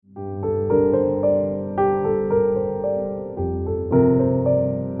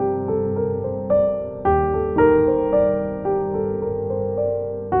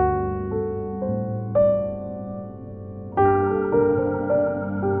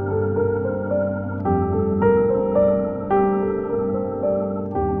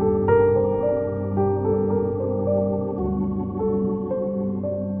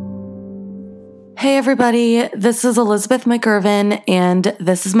everybody. This is Elizabeth McIrvin, and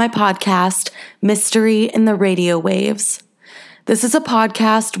this is my podcast, Mystery in the Radio Waves. This is a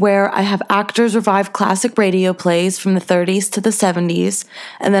podcast where I have actors revive classic radio plays from the 30s to the 70s,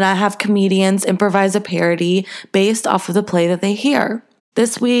 and then I have comedians improvise a parody based off of the play that they hear.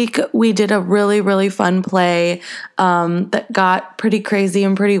 This week, we did a really fun play that got pretty crazy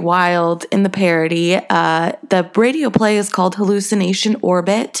and pretty wild in the parody. The radio play is called Hallucination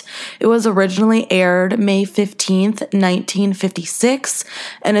Orbit. It was originally aired May 15th, 1956,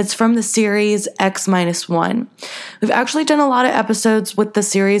 and it's from the series X-1. We've actually done a lot of episodes with the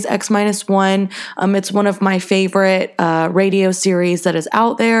series X-1. It's one of my favorite radio series that is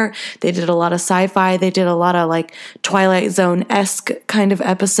out there. They did a lot of sci-fi. They did a lot of like Twilight Zone-esque kind of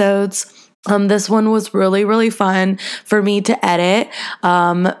episodes. This one was really fun for me to edit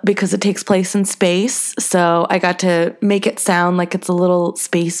because it takes place in space. So I got to make it sound like it's a little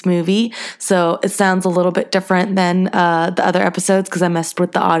space movie. So it sounds a little bit different than the other episodes because I messed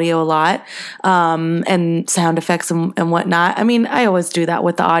with the audio a lot and sound effects and whatnot. I mean, I always do that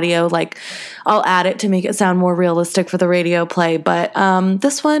with the audio. Like I'll add it to make it sound more realistic for the radio play. But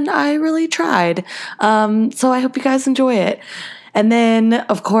this one I really tried. So I hope you guys enjoy it. And then,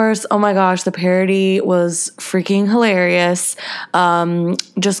 of course, oh my gosh, the parody was freaking hilarious.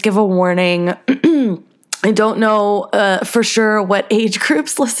 Just give a warning. I don't know for sure what age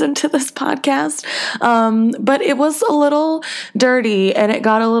groups listen to this podcast, but it was a little dirty and it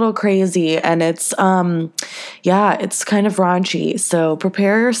got a little crazy and it's kind of raunchy. So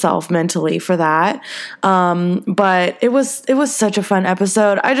prepare yourself mentally for that. But it was such a fun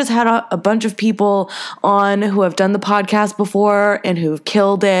episode. I just had a bunch of people on who have done the podcast before and who've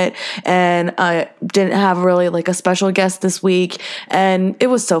killed it. And I didn't have really like a special guest this week. And it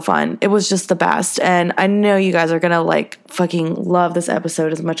was so fun. It was just the best. And I know you guys are gonna like fucking love this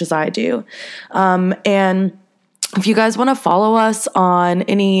episode as much as I do. And if you guys want to follow us on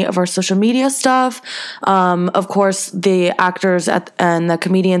any of our social media stuff, of course, the actors and the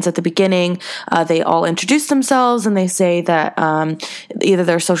comedians at the beginning, they all introduce themselves and they say that either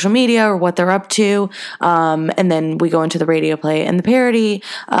their social media or what they're up to, and then we go into the radio play and the parody.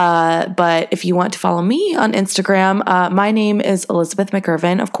 But if you want to follow me on Instagram, my name is Elizabeth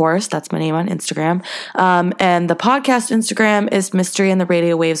McIrvin, of course. That's my name on Instagram. And the podcast Instagram is Mystery in the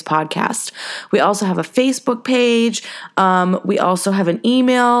Radio Waves Podcast. We also have a Facebook page. We also have an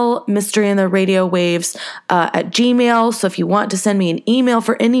email, mysteryintheradiowaves at Gmail. So if you want to send me an email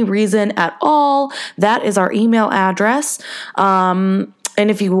for any reason at all, that is our email address. And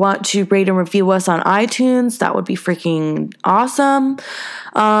if you want to rate and review us on iTunes, that would be freaking awesome.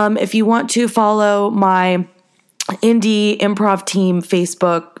 If you want to follow my indie improv team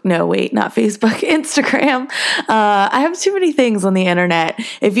Instagram. I have too many things on the internet.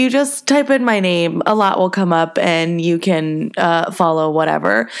 If you just type in my name, a lot will come up and you can follow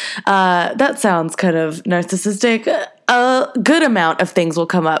whatever. That sounds kind of narcissistic. A good amount of things will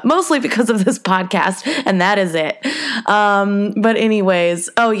come up, mostly because of this podcast, and that is it. But anyways,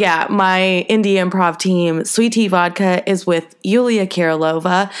 oh yeah, my indie improv team, Sweet Tea Vodka, is with Yulia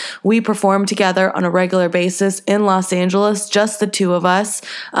Kirilova. We perform together on a regular basis in Los Angeles, just the two of us,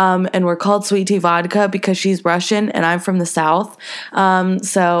 and we're called Sweet Tea Vodka because she's Russian and I'm from the South.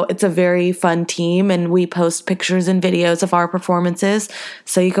 So it's a very fun team, and we post pictures and videos of our performances.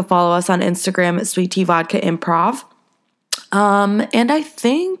 So you can follow us on Instagram at Sweet Tea Vodka Improv. And I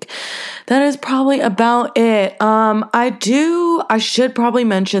think that is probably about it. I should probably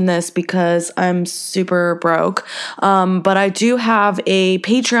mention this because I'm super broke. But I do have a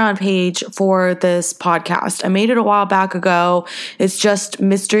Patreon page for this podcast. I made it a while back ago. It's just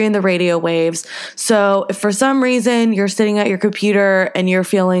Mystery in the Radio Waves. So if for some reason you're sitting at your computer and you're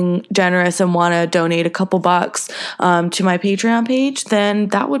feeling generous and want to donate a couple bucks, to my Patreon page, then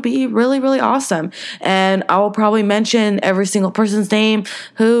that would be really awesome. And I will probably mention every single person's name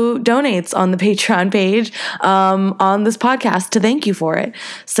who donates on the Patreon page on this podcast to thank you for it.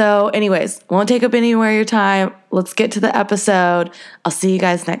 So anyways, won't take up any more of your time. Let's get to the episode. I'll see you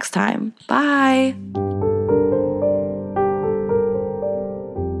guys next time. Bye.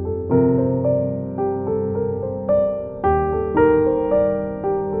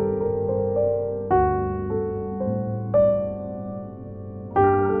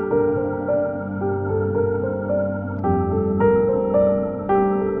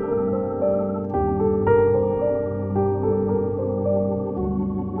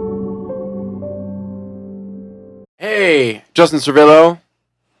 Hey, Justin Servillo,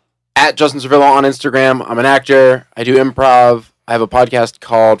 at Justin Servillo on Instagram. I'm an actor. I do improv. I have a podcast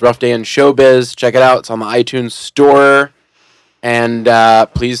called Rough Day in Showbiz. Check it out. It's on the iTunes store. And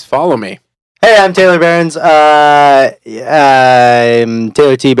please follow me. Hey, I'm Taylor Behrens. I'm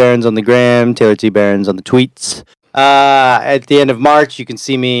Taylor T. Behrens on the gram, Taylor T. Behrens on the tweets. At the end of March, you can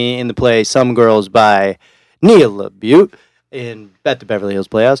see me in the play Some Girls by Neil LaBute at the Beverly Hills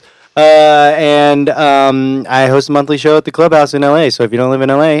Playhouse. And I host a monthly show at the Clubhouse in LA. So if you don't live in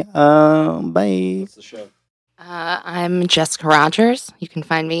LA, bye. What's the show? I'm Jessica Rogers. You can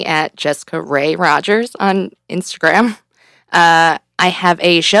find me at Jessica Ray Rogers on Instagram. I have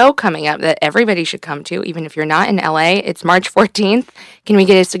a show coming up that everybody should come to, even if you're not in LA. It's March 14th. Can we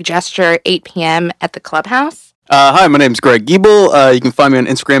get a suggestion? 8 p.m. at the Clubhouse? Hi, my name's Greg Giebel. You can find me on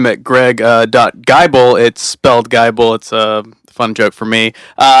Instagram at greg.geibel. It's spelled Geibel. It's a fun joke for me.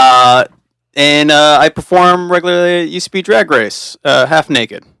 And I perform regularly at UCB Drag Race, half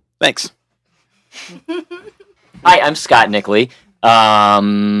naked. Thanks. Hi, I'm Scott Nickley.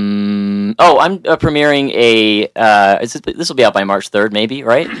 I'm premiering a. This will be out by March 3rd, maybe,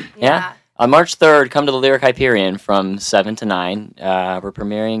 right? Yeah. On March 3rd, come to the Lyric Hyperion from 7 to 9. We're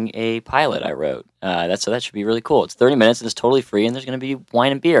premiering a pilot I wrote. So that should be really cool. It's 30 minutes and it's totally free, and there's going to be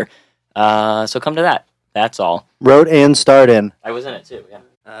wine and beer. So come to that. That's all. Wrote and starred in. I was in it too. Yeah.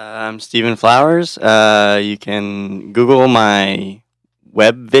 I'm Stephen Flowers. You can Google my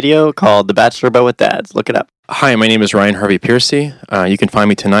web video called The Bachelor But With Dads. Look it up. Hi, my name is Ryan Harvey Piercy. You can find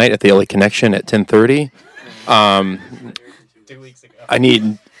me tonight at the LA Connection at 10:30. 2 weeks ago. I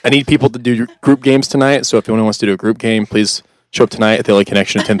need people to do group games tonight, so if anyone wants to do a group game, please show up tonight at the LA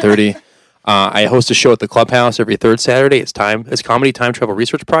Connection at 10:30. I host a show at the Clubhouse every third Saturday. It's Comedy Time Travel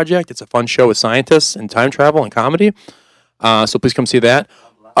Research Project. It's a fun show with scientists and time travel and comedy. So please come see that.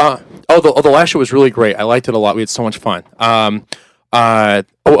 The last show was really great. I liked it a lot. We had so much fun.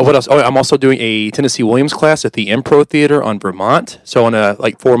 What else? I'm also doing a Tennessee Williams class at the Impro Theater on Vermont. So in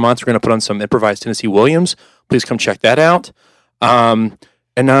 4 months, we're going to put on some improvised Tennessee Williams. Please come check that out. I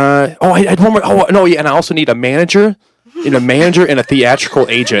had one more. And I also need a manager, and a theatrical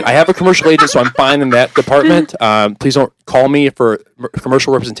agent. I have a commercial agent, so I'm fine in that department. Please don't call me for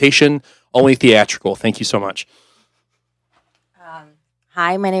commercial representation. Only theatrical. Thank you so much.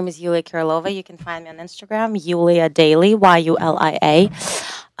 Hi, my name is Yulia Kirilova. You can find me on Instagram, Yulia Daily, Yulia.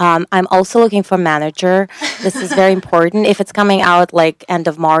 I'm also looking for a manager. This is very important. If it's coming out end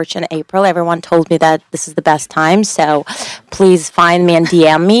of March and April, everyone told me that this is the best time. So please find me and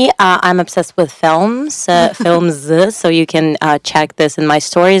DM me. I'm obsessed with films, so you can check this in my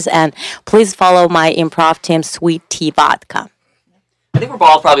stories. And please follow my improv team, Sweet Tea Vodka. I think we're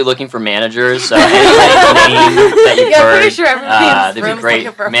all probably looking for managers. So any name that you've heard, pretty sure everybody they'd be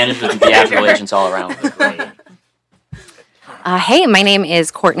great. Managers and theatrical agents all around would be great. Hey, my name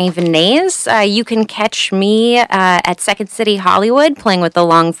is Courtney Vinayes. You can catch me at Second City Hollywood playing with the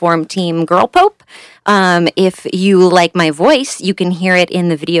long-form team Girl Pope. If you like my voice, you can hear it in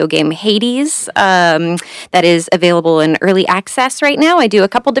the video game Hades that is available in early access right now. I do a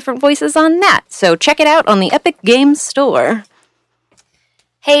couple different voices on that, so check it out on the Epic Games Store.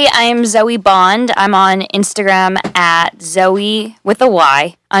 Hey, I'm Zoe Bond. I'm on Instagram at Zoe with a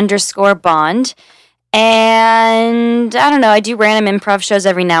Y _Bond. And I don't know, I do random improv shows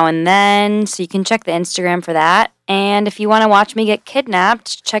every now and then, so you can check the Instagram for that. And if you want to watch me get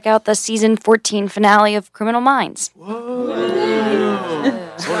kidnapped, check out the season 14 finale of Criminal Minds. Someone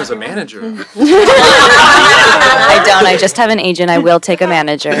is a manager. I don't. I just have an agent. I will take a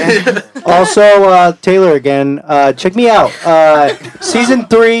manager. Also, Taylor again. Check me out. Season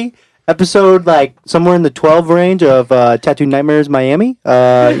 3, episode somewhere in the 12 range of Tattoo Nightmares Miami. You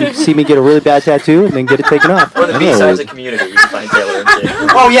can see me get a really bad tattoo and then get it taken off. Or the B-sides of Community. You can find Taylor and Jake.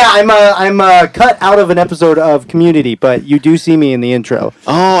 Oh yeah, I'm cut out of an episode of Community, but you do see me in the intro.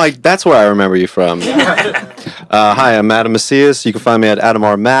 Oh, that's where I remember you from. Hi, I'm Adam Macias. You can find me at Adam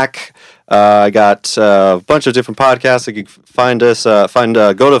R. Mac. I got a bunch of different podcasts. You can find us.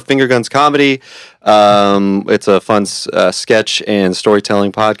 Go to Finger Guns Comedy. It's a fun sketch and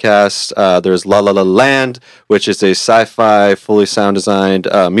storytelling podcast. There's La La La Land, which is a sci-fi, fully sound designed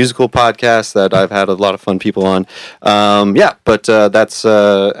musical podcast that I've had a lot of fun people on. That's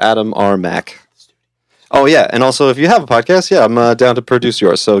Adam R. Mac. Oh yeah, and also if you have a podcast, I'm down to produce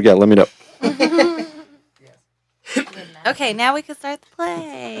yours. So yeah, let me know. Okay, now we can start the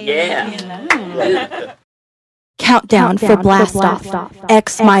play. Yeah. Countdown for blast off.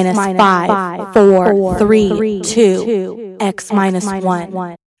 X minus 5, 4, 3, 2, X minus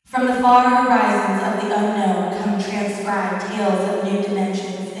 1. From the far horizons of the unknown come transcribed tales of new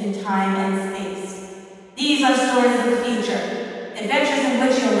dimensions in time and space. These are stories of the future, adventures in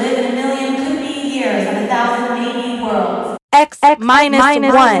which you'll live in a million could be years and 1,000 maybe worlds. X minus 1.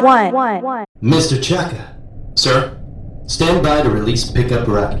 Mr. Chaka. Sir? Stand by to release pickup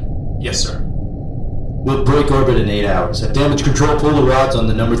rocket. Yes, sir. We'll break orbit in 8 hours. Have damage control, pull the rods on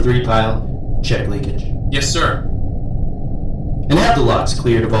the number 3 pile. Check leakage. Yes, sir. And have the locks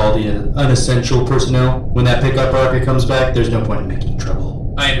cleared of all the unessential personnel. When that pickup rocket comes back, there's no point in making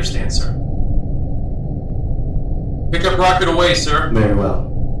trouble. I understand, sir. Pick up rocket away, sir. Very well.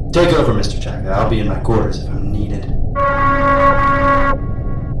 Take over, Mr. Chaka. I'll be in my quarters if I'm needed.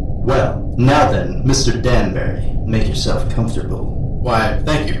 Well, now then, Mr. Danbury, make yourself comfortable. Why,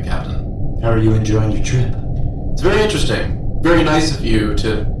 thank you, Captain. How are you enjoying your trip? It's very interesting. Very nice of you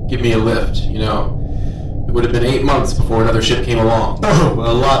to give me a lift, you know. It would have been 8 months before another ship came along. Oh,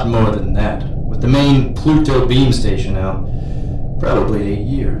 a lot more than that. With the main Pluto beam station out, probably 8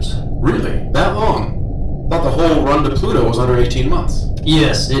 years. Really? That long? Thought the whole run to Pluto was under 18 months.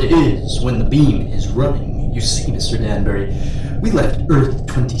 Yes, it is, when the beam is running. You see, Mr. Danbury, we left Earth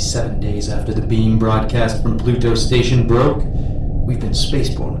 27 days after the beam broadcast from Pluto station broke. We've been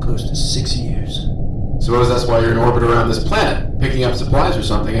spaceborne close to 6 years. Suppose that's why you're in orbit around this planet, picking up supplies or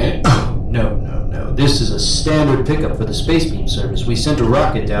something, eh? Oh, no. This is a standard pickup for the space beam service. We sent a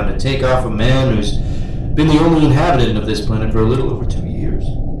rocket down to take off a man who's been the only inhabitant of this planet for a little over 2 years.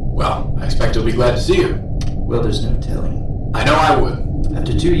 Well, I expect he'll be glad to see you. Well, there's no telling. I know I would.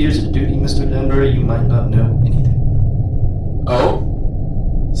 After 2 years of duty, Mr. Danbury, you might not know anything. Oh?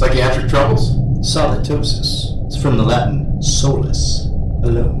 Psychiatric troubles? Solitosis. It's from the Latin solus,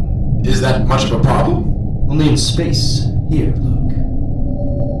 alone. Is that much of a problem? Only in space. Here, look.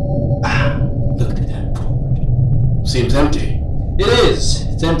 Look at that port. Seems empty. It is.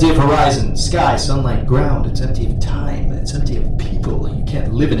 It's empty of horizon, sky, sunlight, ground. It's empty of time. It's empty of people. You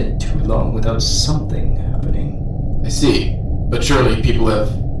can't live in it too long without something happening. I see. But surely people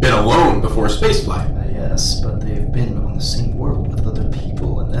have been alone before spaceflight. Yes, but they've been on the same world with other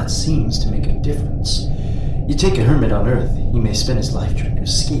people, and that seems to make a difference. You take a hermit on Earth, he may spend his life trying to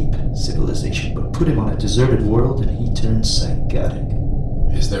escape civilization, but put him on a deserted world and he turns psychotic.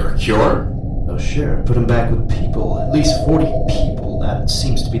 Is there a cure? Oh, sure. Put him back with people. At least 40 people. That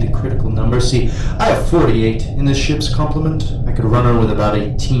seems to be the critical number. See, I have 48 in this ship's complement. I could run her with about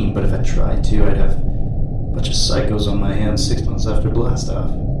 18, but if I tried to, I'd have a bunch of psychos on my hands 6 months after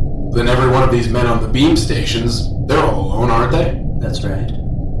blastoff. Then every one of these men on the beam stations, they're all alone, aren't they? That's right.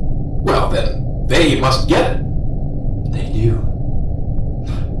 Well, then, they must get it. They do.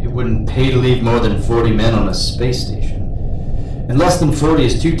 It wouldn't pay to leave more than 40 men on a space station. And less than 40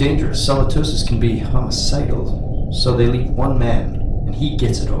 is too dangerous. Solitosis can be homicidal. So they leave one man, and he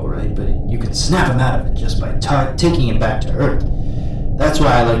gets it all right, but you can snap him out of it just by taking him back to Earth. That's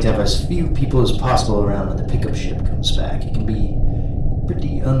why I like to have as few people as possible around when the pickup ship comes back. It can be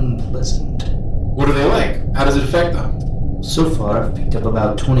pretty unpleasant. What are they like? How does it affect them? So far, I've picked up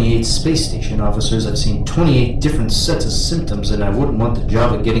about 28 space station officers. I've seen 28 different sets of symptoms, and I wouldn't want the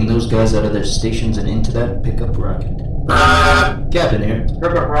job of getting those guys out of their stations and into that pickup rocket. Captain here.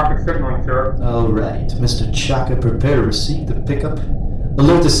 Pickup rocket signaling, sir. All right. Mr. Chaka, prepare to receive the pickup.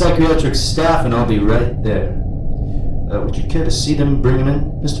 Alert the psychiatric staff, and I'll be right there. Would you care to see them bring him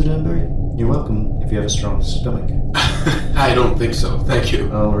in, Mr. Danbury? You're welcome, if you have a strong stomach. I don't think so, thank you.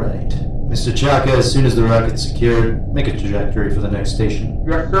 All right. Mr. Chaka, as soon as the rocket's secured, make a trajectory for the next station.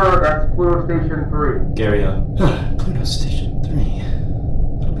 Yes, sir. That's Pluto Station 3. Carry on. Pluto Station 3.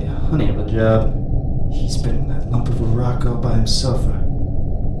 That'll be a honey of a job. He's been in that lump of a rock all by himself for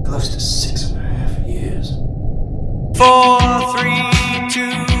close to 6.5 years. 4, 3,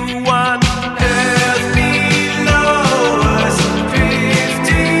 2, 1. Earth below us,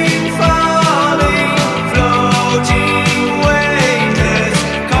 drifting, falling, floating, weightless,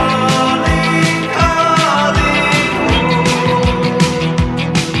 calling,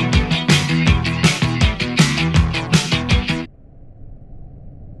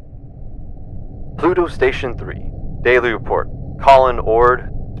 Pluto Station 3. Daily report. Colin Ord,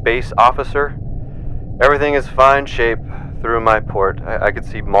 space officer. Everything is fine shape through my port. I could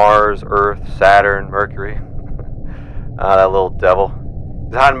see Mars, Earth, Saturn, Mercury. That little devil.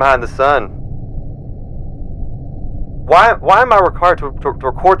 He's hiding behind the sun. Why am I required to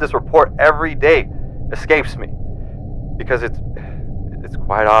record this report every day? Escapes me. Because it's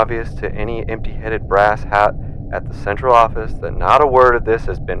quite obvious to any empty-headed brass hat at the central office that not a word of this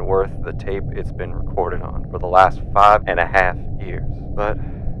has been worth the tape it's been recorded on for the last 5.5 years. But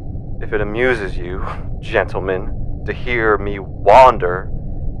if it amuses you, gentlemen, to hear me wander,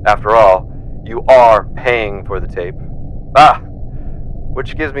 after all, you are paying for the tape.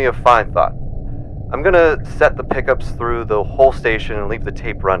 Which gives me a fine thought. I'm gonna set the pickups through the whole station and leave the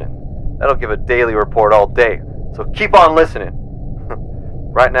tape running. That'll give a daily report all day, so keep on listening.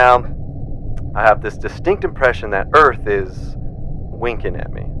 Right now, I have this distinct impression that Earth is winking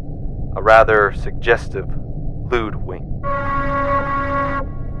at me. a rather suggestive, lewd wink.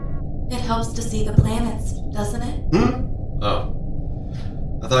 It helps to see the planets, doesn't it? Oh.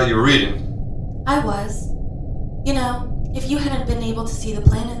 I thought you were reading. I was. You know, if you hadn't been able to see the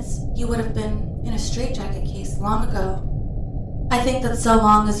planets, you would have been in a straitjacket case long ago. I think that so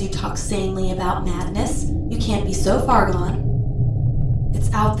long as you talk sanely about madness, you can't be so far gone.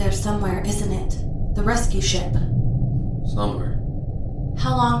 It's out there somewhere, isn't it? The rescue ship. Somewhere.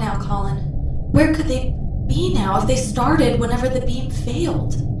 How long now, Colin? Where could they be now if they started whenever the beam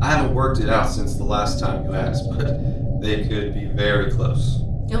failed? I haven't worked it out since the last time you asked, but they could be very close.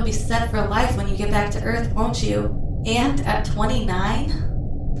 You'll be set for life when you get back to Earth, won't you? And at 29?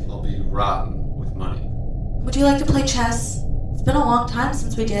 I'll be rotten with money. Would you like to play chess? It's been a long time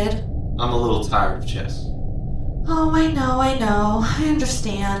since we did. I'm a little tired of chess. Oh, I know. I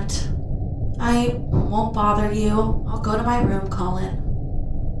understand. I won't bother you. I'll go to my room, Colin.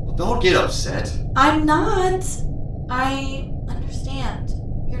 Well, don't get upset. I'm not. I understand.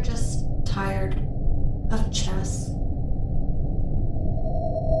 You're just tired of chess.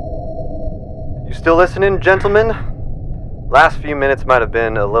 You still listening, gentlemen? Last few minutes might have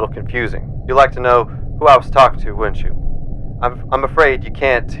been a little confusing. You'd like to know who I was talking to, wouldn't you? I'm afraid you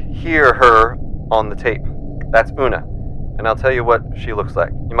can't hear her on the tape. That's Una, and I'll tell you what she looks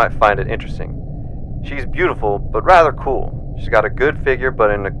like. You might find it interesting. She's beautiful, but rather cool. She's got a good figure,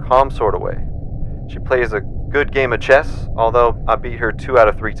 but in a calm sort of way. She plays a good game of chess, although I beat her 2 out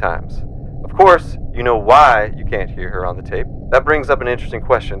of 3 times. Of course, you know why you can't hear her on the tape. That brings up an interesting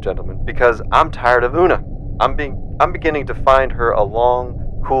question, gentlemen, because I'm tired of Una. I'm beginning to find her a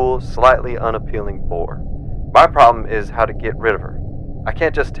long, cool, slightly unappealing bore. My problem is how to get rid of her. I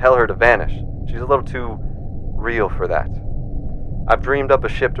can't just tell her to vanish. She's a little too real for that. I've dreamed up a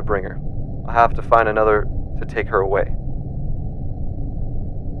ship to bring her. I'll have to find another to take her away.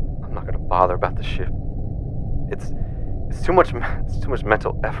 I'm not gonna bother about the ship. It's too much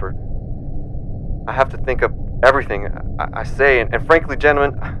mental effort. I have to think of everything I say, and frankly,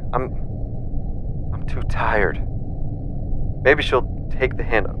 gentlemen, I'm too tired. Maybe she'll take the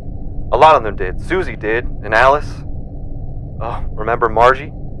hint. A lot of them did. Susie did, and Alice. Oh, remember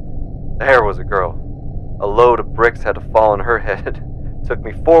Margie? There was a girl. A load of bricks had to fall on her head. Took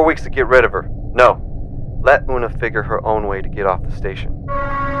me 4 weeks to get rid of her. No, let Una figure her own way to get off the station.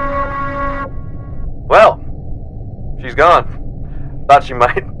 Well, she's gone. Thought she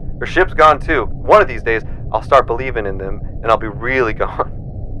might. Her ship's gone too. One of these days, I'll start believing in them, and I'll be really gone.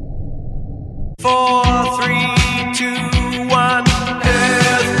 4, 3, 2, 1.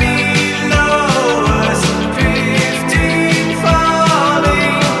 Earth below us, drifting,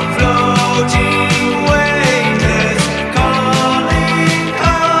 falling, floating, weightless, calling,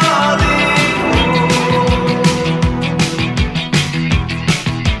 calling.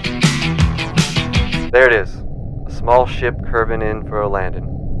 There it is. A small ship curving in for a landing.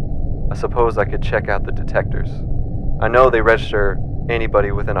 I suppose I could check out the detectors. I know they register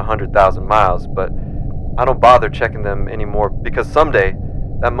anybody within 100,000 miles, but I don't bother checking them anymore because someday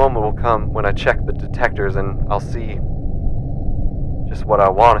that moment will come when I check the detectors and I'll see just what I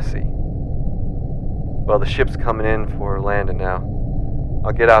want to see. Well, the ship's coming in for a landing now.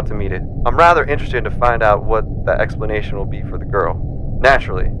 I'll get out to meet it. I'm rather interested to find out what the explanation will be for the girl.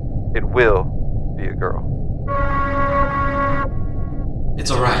 Naturally, it will be a girl.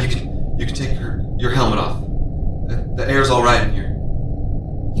 It's alright, you can take your helmet off. The air's alright in here.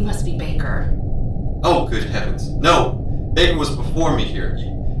 You must be Baker. Oh, good heavens. No! Baker was before me here.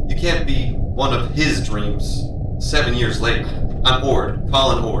 You can't be one of his dreams 7 years later. I'm Ord.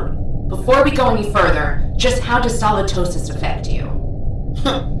 Colin Ord. Before we go any further, just how does solitosis affect you?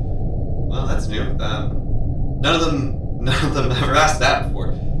 Well, that's new. None of them ever asked that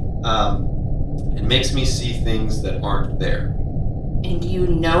before. It makes me see things that aren't there. And you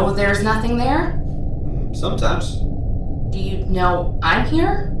know there's nothing there? Sometimes. Do you know I'm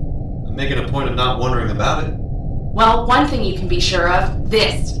here? I'm making a point of not wondering about it. Well, one thing you can be sure of,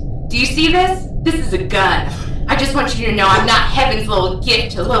 this. Do you see this? This is a gun. I just want you to know I'm not heaven's little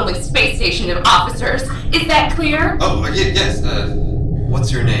gift to the lonely space station of officers. Is that clear? Oh, yes.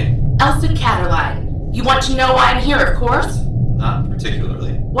 What's your name? Elsa Catterline. You want to know why I'm here, of course? Not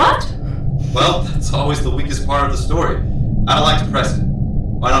particularly. What? Well, that's always the weakest part of the story. I don't like to press it.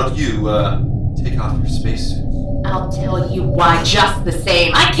 Why don't you, take off your spacesuit? I'll tell you why just the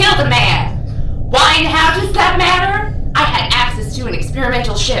same. I killed a man! Why and how does that matter? I had access to an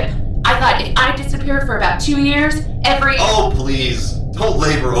experimental ship. I thought if I disappeared for about 2 years, Oh, please. Don't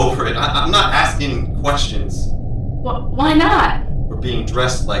labor over it. I'm not asking questions. Why not? We're being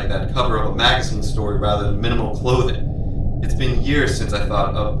dressed like that cover of a magazine story rather than minimal clothing. It's been years since I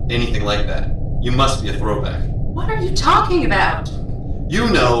thought of anything like that. You must be a throwback. What are you talking about? You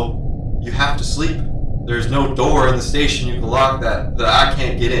know, you have to sleep. There's no door in the station you can lock that I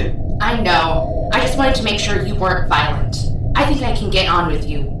can't get in. I know. I just wanted to make sure you weren't violent. I think I can get on with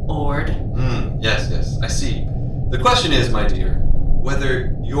you, Ord. Yes, I see. The question is, my dear,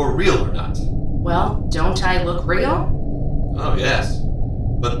 whether you're real or not. Well, don't I look real? Oh, yes.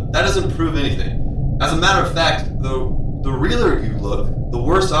 But that doesn't prove anything. As a matter of fact, the realer you look, the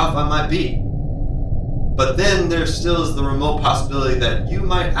worse off I might be. But then there still is the remote possibility that you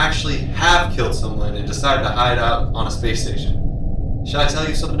might actually have killed someone and decided to hide out on a space station. Should I tell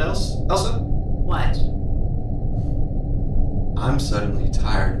you something else, Elsa? What? I'm suddenly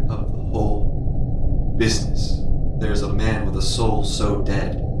tired of the whole business. There's a man with a soul so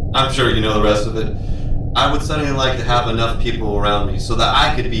dead. I'm sure you know the rest of it. I would suddenly like to have enough people around me so that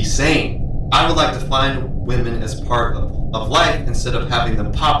I could be sane. I would like to find women as part of life instead of having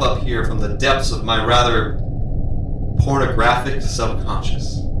them pop up here from the depths of my rather pornographic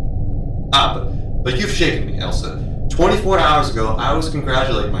subconscious. But you've shaken me, Elsa. 24 hours ago, I was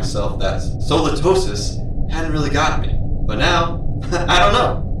congratulating myself that solitosis hadn't really gotten me. But now, I don't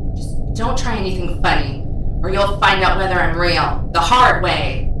know. Just don't try anything funny, or you'll find out whether I'm real. The hard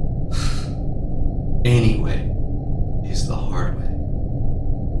way. Any way is the hard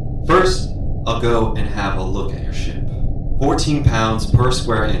way. First, I'll go and have a look at your ship. 14 pounds per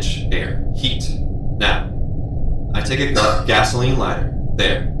square inch air. Heat. Now, I take a gasoline lighter.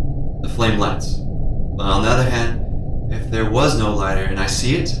 There. The flame lights. But on the other hand, if there was no lighter and I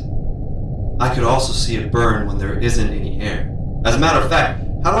see it, I could also see it burn when there isn't any air. As a matter of fact,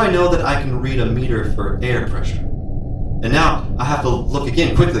 how do I know that I can read a meter for air pressure? And now I have to look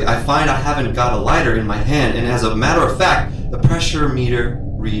again quickly. I find I haven't got a lighter in my hand, and as a matter of fact, the pressure meter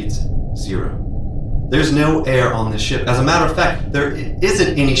reads 0. There's no air on this ship. As a matter of fact, there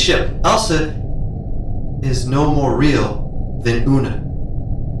isn't any ship. Elsa is no more real than Una.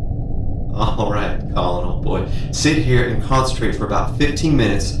 Alright, Colin, old boy. Sit here and concentrate for about 15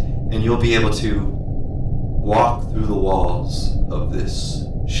 minutes, and you'll be able to walk through the walls of this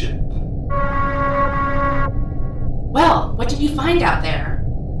ship. Well, what did you find out there?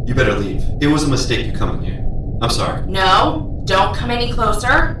 You better leave. It was a mistake you coming here. I'm sorry. No, don't come any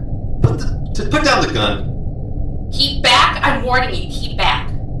closer. Put down the gun. Keep back. I'm warning you, keep back.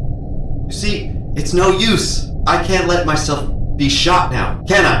 You see, it's no use. I can't let myself be shot now,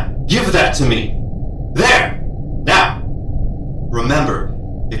 can I? Give that to me. There! Now! Remember,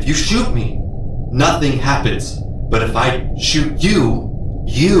 if you shoot me, nothing happens. But if I shoot you,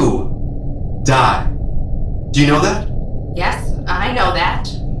 you die. Do you know that? Yes, I know that.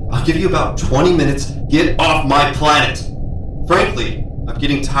 I'll give you about 20 minutes. Get off my planet. Frankly, I'm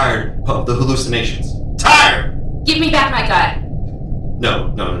getting tired of the hallucinations. Tired! Give me back my gun.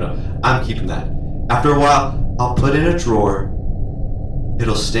 No. I'm keeping that. After a while, I'll put it in a drawer.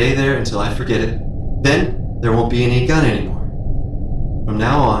 It'll stay there until I forget it. Then, there won't be any gun anymore. From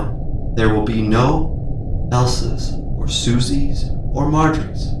now on, there will be no Elsas or Susies or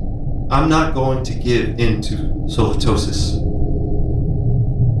Marjories. I'm not going to give in to solitosis.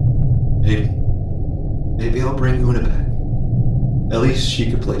 Maybe I'll bring Una back. At least she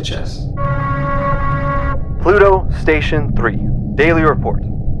could play chess. Pluto, Station 3. Daily report.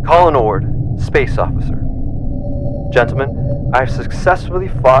 Colin Ord, Space Officer. Gentlemen, I've successfully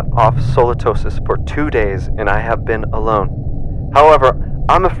fought off solitosis for 2 days and I have been alone. However,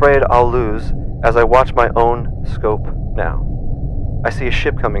 I'm afraid I'll lose as I watch my own scope now. I see a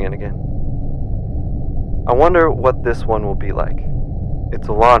ship coming in again. I wonder what this one will be like. It's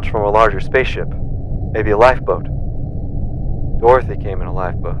a launch from a larger spaceship. Maybe a lifeboat. Dorothy came in a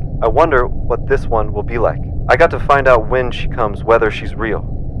lifeboat. I wonder what this one will be like. I got to find out when she comes, whether she's real.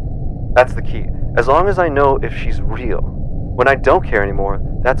 That's the key. As long as I know if she's real. When I don't care anymore,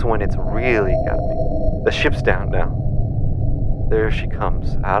 that's when it's really got me. The ship's down now. There she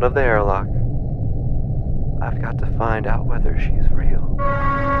comes, out of the airlock. I've got to find out whether she's real.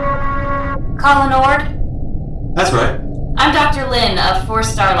 Colin Ord? That's right. I'm Dr. Lynn of 4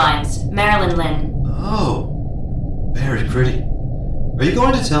 Star Lines, Marilyn Lynn. Oh, very pretty. Are you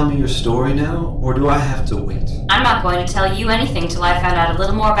going to tell me your story now, or do I have to wait? I'm not going to tell you anything till I found out a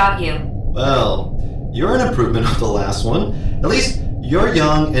little more about you. Well, you're an improvement of the last one. At least you're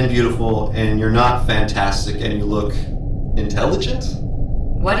young and beautiful, and you're not fantastic, and you look intelligent?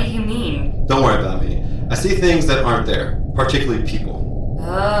 What do you mean? Don't worry about me. I see things that aren't there, particularly people.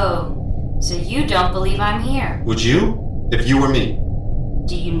 Oh, so you don't believe I'm here? Would you? If you were me?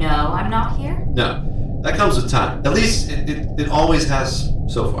 Do you know I'm not here? No. That comes with time. At least it always has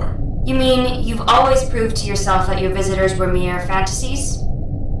so far. You mean you've always proved to yourself that your visitors were mere fantasies?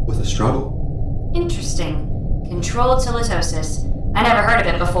 With a struggle. Interesting. Controlled teletosis. I never heard of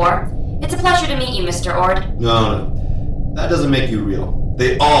it before. It's a pleasure to meet you, Mr. Ord. No. That doesn't make you real.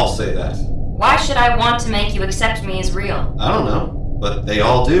 They all say that. Why should I want to make you accept me as real? I don't know, but they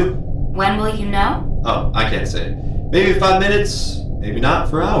all do. When will you know? Oh, I can't say. Maybe 5 minutes, maybe not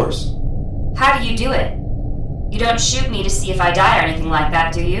for hours. How do you do it? You don't shoot me to see if I die or anything like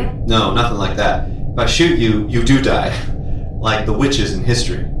that, do you? No, nothing like that. If I shoot you, you do die. Like the witches in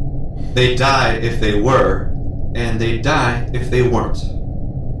history. They die if they were, and they die if they weren't.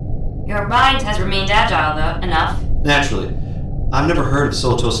 Your mind has remained agile, though, enough. Naturally. I've never heard of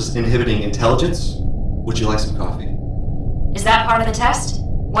solitosis inhibiting intelligence. Would you like some coffee? Is that part of the test?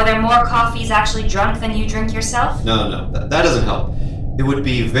 Whether more coffee is actually drunk than you drink yourself? No, that doesn't help. It would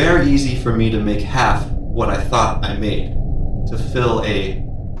be very easy for me to make half what I thought I made. To fill a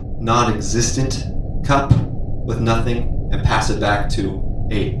non-existent cup with nothing and pass it back to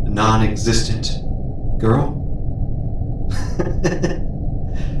a non-existent girl?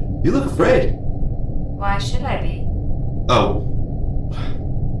 You look afraid. Why should I be? Oh.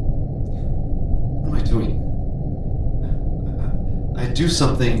 What am I doing? I do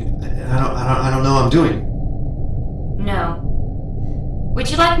something I don't know I'm doing. No. Would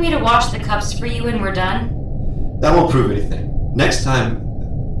you like me to wash the cups for you when we're done? That won't prove anything. Next time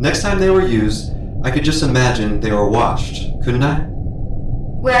they were used, I could just imagine they were washed, couldn't I?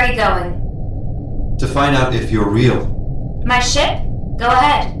 Where are you going? To find out if you're real. My ship? Go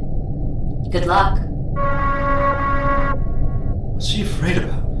ahead. Good luck. What's she afraid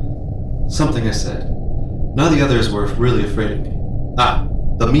about? Something I said. None of the others were really afraid of me.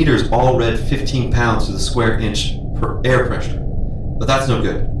 The meters all read 15 pounds to the square inch per air pressure. But that's no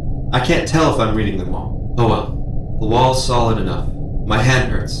good. I can't tell if I'm reading them all. Oh well. The wall's solid enough. My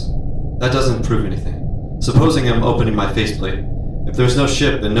hand hurts. That doesn't prove anything. Supposing I'm opening my faceplate. If there's no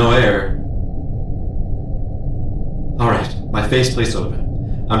ship and no air... Alright, my faceplate's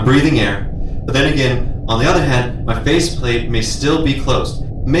open. I'm breathing air. But then again, on the other hand, my faceplate may still be closed.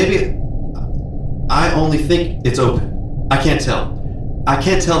 Maybe I only think it's open. I can't tell. I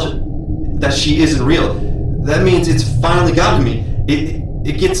can't tell that she isn't real. That means it's finally gotten me.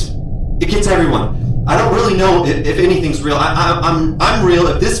 It gets everyone. I don't really know if anything's real. I'm real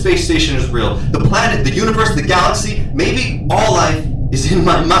if this space station is real. The planet, the universe, the galaxy, maybe all life is in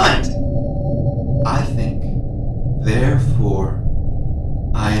my mind. I think, therefore,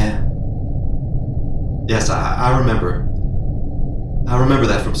 I am. Yes, I remember. I remember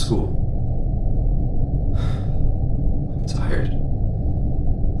that from school. I'm tired.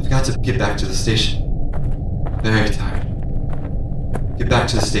 I've got to get back to the station. Very tired. Get back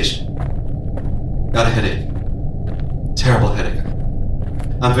to the station. Got a headache. Terrible headache.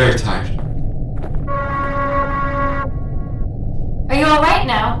 I'm very tired. Are you alright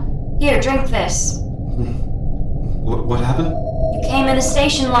now? Here, drink this. What happened? You came in the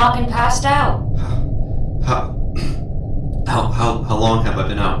station lock and passed out. How long have I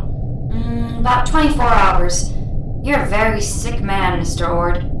been out? About 24 hours. You're a very sick man, Mr.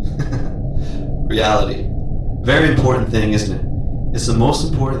 Ord. Reality. Very important thing, isn't it? It's the most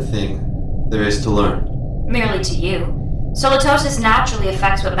important thing there is to learn. Merely to you. Solitosis naturally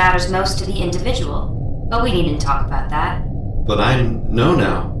affects what matters most to the individual. But we needn't talk about that. But I know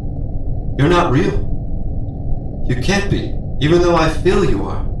now. You're not real. You can't be, even though I feel you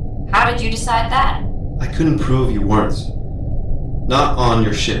are. How did you decide that? I couldn't prove you weren't. Not on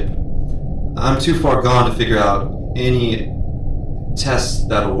your ship. I'm too far gone to figure out any tests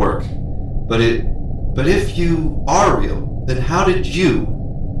that'll work. But if you are real, then how did you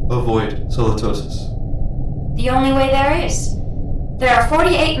avoid solitosis? The only way there is. There are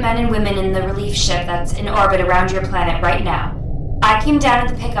 48 men and women in the relief ship that's in orbit around your planet right now. I came down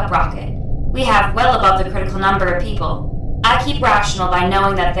in the pickup rocket. We have well above the critical number of people. I keep rational by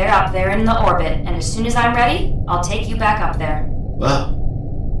knowing that they're up there in the orbit, and as soon as I'm ready, I'll take you back up there.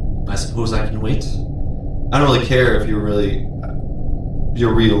 Well, I suppose I can wait. I don't really care if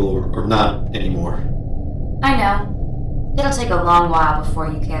you're real or not anymore. I know. It'll take a long while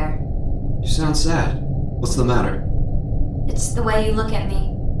before you care. You sound sad. What's the matter? It's the way you look at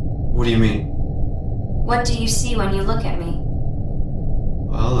me. What do you mean? What do you see when you look at me?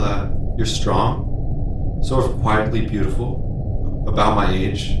 Well, you're strong. Sort of quietly beautiful. About my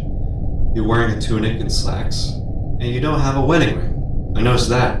age. You're wearing a tunic and slacks. And you don't have a wedding ring. I noticed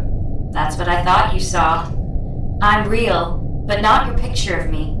that. That's what I thought you saw. I'm real, but not your picture of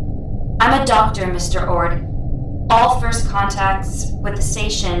me. I'm a doctor, Mr. Ord. All first contacts with the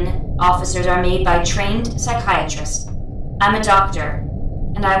station officers are made by trained psychiatrists. I'm a doctor,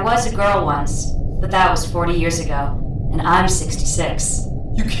 and And I was a girl once, but that was 40 years ago, and I'm 66.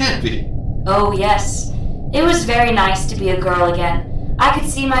 You can't be. Oh, yes. It was very nice to be a girl again. I could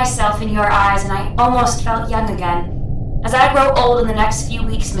see myself in your eyes, and I almost felt young again. As I grow old in the next few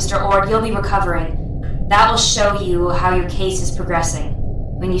weeks, Mr. Ord, you'll be recovering. That will show you how your case is progressing.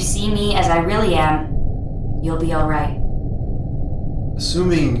 When you see me as I really am, you'll be all right.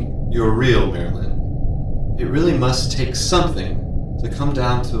 Assuming you're real, Marilyn, it really must take something to come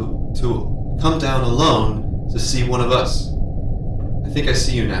down alone to see one of us. I think I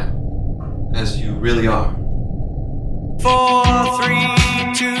see you now, as you really are. 4,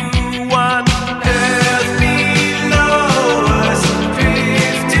 3, 2, 1. Earth below us,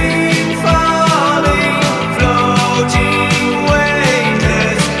 drifting, falling, floating,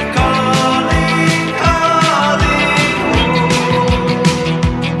 weightless, calling,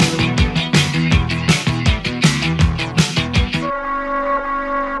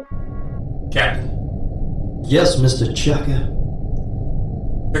 Captain, Yes, Mr. Chaka.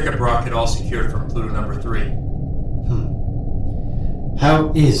 pickup rocket all secured from Pluto number 3.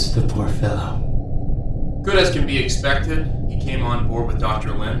 How is the poor fellow? Good as can be expected. He came on board with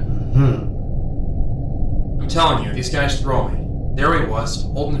Dr. Lin. I'm telling you, these guys throw me. There he was,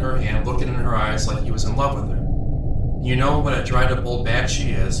 holding her hand, looking in her eyes like he was in love with her. You know what a dried up old bag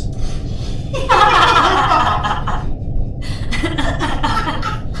she is.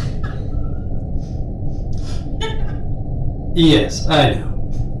 Yes, I know.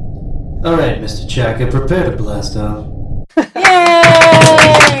 All right, Mr. Chaka, prepare to blast off. Dried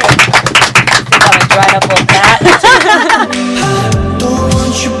up old Don't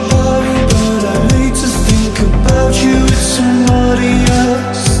want your body, but I hate to think about you with somebody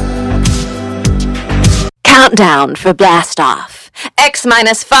else. Countdown for blast off. X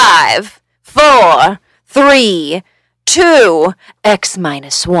minus 5, 4, 3, 2, X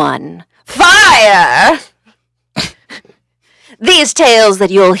minus 1. Fire! These tales that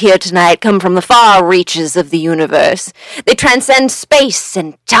you'll hear tonight come from the far reaches of the universe. They transcend space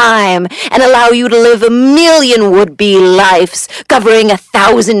and time and allow you to live 1,000,000 would-be lives, covering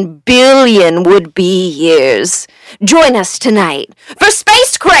 1,000 billion would-be years. Join us tonight for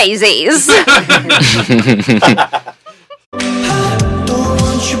Space Crazies! Don't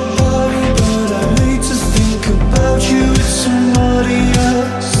want your body, but I hate to think about you with somebody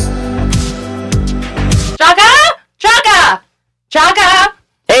else. Chaka? Chaka! Chaka!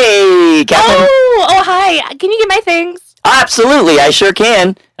 Hey, Captain. Oh, hi. Can you get my things? Absolutely, I sure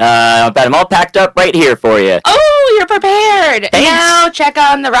can. I've got them all packed up right here for you. Oh, you're prepared. Thanks. Now check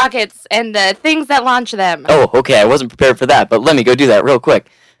on the rockets and the things that launch them. Oh, okay, I wasn't prepared for that, but let me go do that real quick.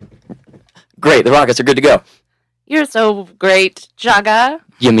 Great, the rockets are good to go. You're so great, Chaka.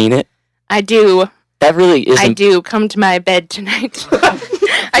 You mean it? I do. That really isn't... I do. Come to my bed tonight.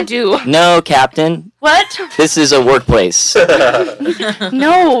 I do. No, Captain. What? This is a workplace.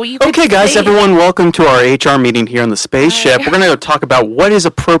 No, you Okay, guys, everyone, welcome to our HR meeting here on the spaceship. We're going to talk about what is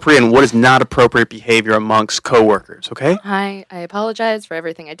appropriate and what is not appropriate behavior amongst coworkers, okay? Hi, I apologize for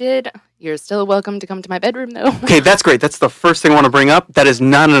everything I did. You're still welcome to come to my bedroom, though. Okay, that's great. That's the first thing I want to bring up. That is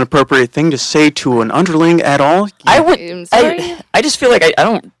not an appropriate thing to say to an underling at all. I'm sorry. I just feel like I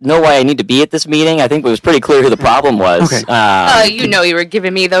don't know why I need to be at this meeting. I think it was pretty clear who the problem was. Okay. You know you were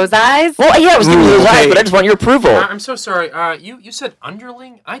giving me those eyes. Well, yeah, I was giving you those eyes, but I just want your approval. I'm so sorry. You said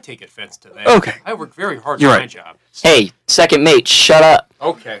underling? I take offense to that. Okay. I work very hard You're for my right. job. Hey, second mate, shut up.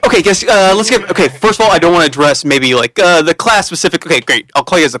 Okay. Okay, guys, let's get... Okay, first of all, I don't want to address maybe, like, the class-specific... Okay, great. I'll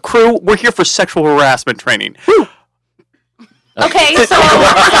call you as a crew. We're here for sexual harassment training. Okay, so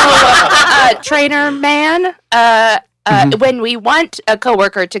trainer man, when we want a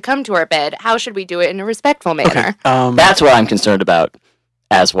coworker to come to our bed, how should we do it in a respectful manner? That's what I'm concerned about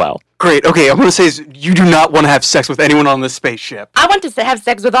as well. Great. Okay, I'm going to say is you do not want to have sex with anyone on this spaceship. I want to have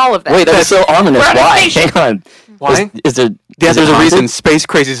sex with all of them. Wait, that's so ominous. We're on a Why? spaceship. Hang on. Why? Is there... Yeah, is it there's a haunted? reason. Space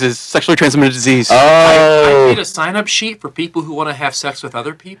crazies is sexually transmitted disease. I made a sign-up sheet for people who want to have sex with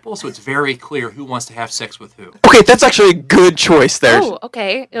other people, so it's very clear who wants to have sex with who. Okay, that's actually a good choice there. Oh,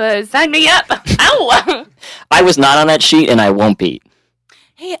 okay. Sign me up. Ow! I was not on that sheet, and I won't be.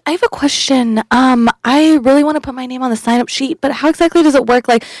 Hey, I have a question. I really want to put my name on the sign-up sheet, but how exactly does it work?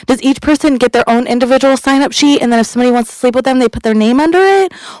 Like, does each person get their own individual sign-up sheet, and then if somebody wants to sleep with them, they put their name under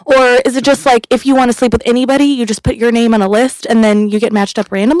it? Or is it just like, if you want to sleep with anybody, you just put your name on a list, and then you get matched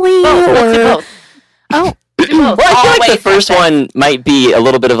up randomly? Both. Oh, Do both. Well, I feel like Always the first one might be a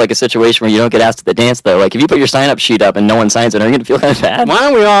little bit of like a situation where you don't get asked to the dance, though. Like, if you put your sign-up sheet up and no one signs it, are you going to feel kind of bad? Why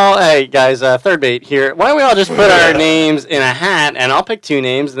don't we all, hey guys, third bait here. Why don't we all just put our names in a hat, and I'll pick 2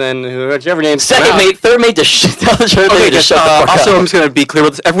 names, then whichever name. Second mate, third mate, to tell the third mate to shut the fuck also, up. I'm just going to be clear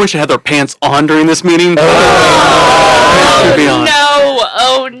with this. Everyone should have their pants on during this meeting. No!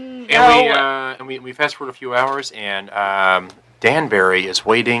 Oh no! And we fast forward a few hours, and Danbury is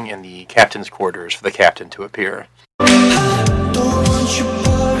waiting in the captain's quarters for the captain to appear.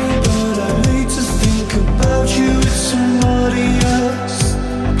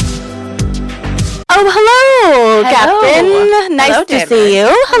 Oh, hello, Captain. Nice Hello, to Danbury. see you.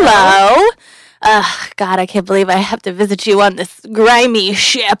 Hello. God, I can't believe I have to visit you on this grimy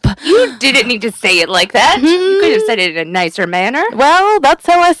ship. You didn't need to say it like that. You could have said it in a nicer manner. Well, that's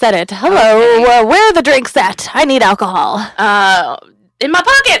how I said it. Hello. Where are the drinks at? I need alcohol. In my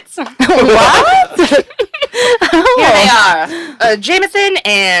pockets. What? Here they are. Jameson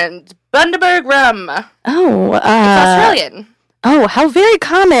and Bundaberg rum. Oh, It's Australian. Oh, how very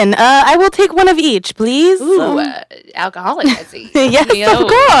common. I will take one of each, please. Ooh, alcoholic, I see. Yes, Yo. of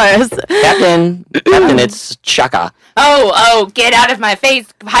course. Captain, it's Chaka. Oh, get out of my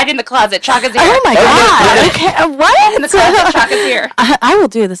face. Hide in the closet. Chaka's here. Oh my God. Okay, what? In the closet. Chaka's here. I will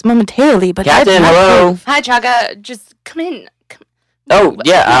do this momentarily, but Captain, hello. Hi, Chaka. Just come in. Oh,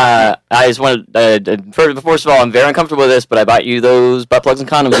 yeah, I just wanted, first of all, I'm very uncomfortable with this, but I bought you those butt plugs and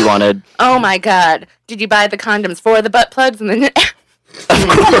condoms you wanted. Oh my God. Did you buy the condoms for the butt plugs and then Of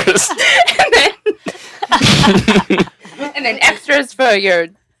course. and then extras for your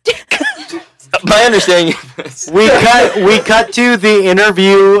My understanding We cut to the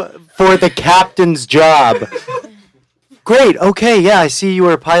interview for the captain's job. Great. Okay. Yeah, I see you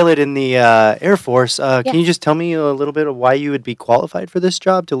were a pilot in the Air Force. Can you just tell me a little bit of why you would be qualified for this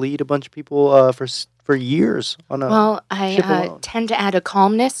job to lead a bunch of people for years on a Well, ship I alone? tend to add a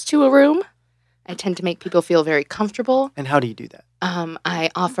calmness to a room. I tend to make people feel very comfortable. And how do you do that? I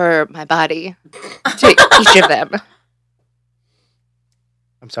offer my body to each of them.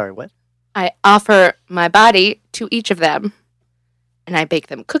 I'm sorry. What? I offer my body to each of them, and I bake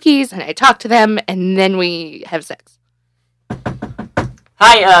them cookies, and I talk to them, and then we have sex.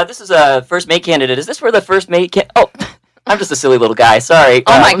 Hi, this is a first mate candidate. Is this where the first mate Oh, I'm just a silly little guy. Sorry.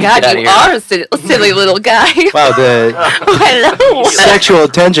 Oh my let me God, get outta you here. are a silly little guy. Wow, the Hello. sexual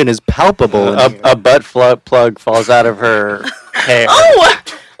tension is palpable. A butt plug falls out of her hair. Oh,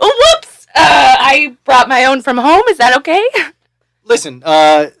 whoops. I brought my own from home. Is that okay? Listen,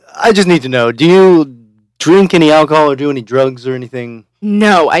 I just need to know: do you drink any alcohol or do any drugs or anything?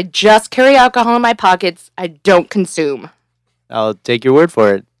 No, I just carry alcohol in my pockets. I don't consume. I'll take your word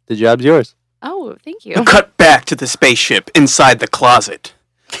for it. The job's yours. Oh, thank you. Cut back to the spaceship inside the closet.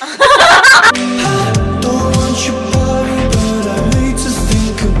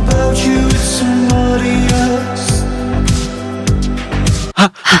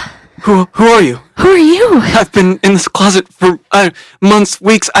 Who are you? Who are you? I've been in this closet for months,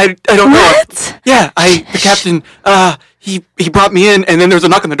 weeks. I don't know. What? Yeah, the captain. He brought me in, and then there was a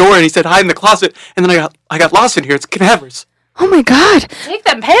knock on the door, and he said hide in the closet, and then I got lost in here. It's Canavers. Oh my God. Take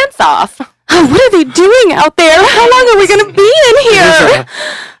them pants off. Oh, what are they doing out there? How long are we going to be in here?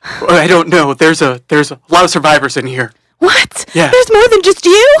 I don't know. There's a lot of survivors in here. What? Yeah. There's more than just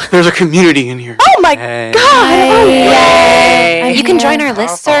you? There's a community in here. Oh my Hey. God. Oh, yay. You can join our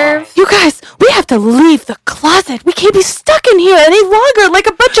listserv. You guys, we have to leave the closet. We can't be stuck in here any longer like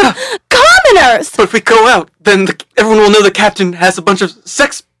a bunch of commoners. But if we go out, then everyone will know the captain has a bunch of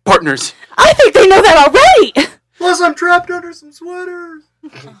sex partners. I think they know that already. Plus, I'm trapped under some sweaters.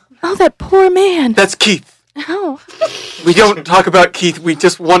 Oh, that poor man. That's Keith. Oh. We don't talk about Keith. We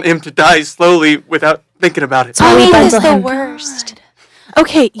just want him to die slowly without thinking about it. Is the worst.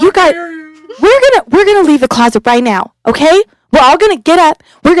 Okay, you guys, we're gonna leave the closet right now. Okay, we're all gonna get up.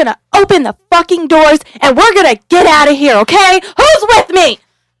 We're gonna open the fucking doors, and we're gonna get out of here. Okay, who's with me?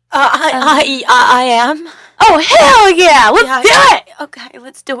 I am. Oh hell yeah! Let's do it. Okay,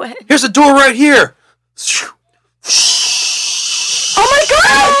 let's do it. Here's a door right here. Oh my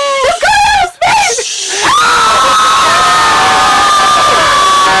God! Let's go to space!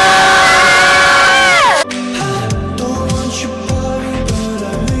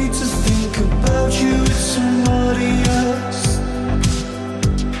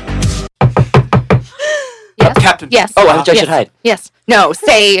 Yes. Captain. Yes. Oh, I should yes. hide. Yes. No,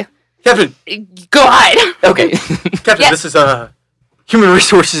 say, Captain. go hide. Okay. Captain, Yes. this is human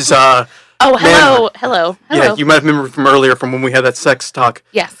resources. Oh, hello. Man. Hello. Yeah, you might have remembered from earlier from when we had that sex talk.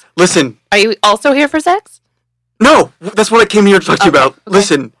 Yes. Listen. Are you also here for sex? No, that's what I came here to talk to you about.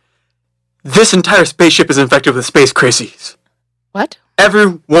 Listen, This entire spaceship is infected with space crazies. What?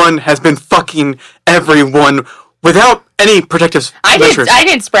 Everyone has been fucking everyone without any protective measures. I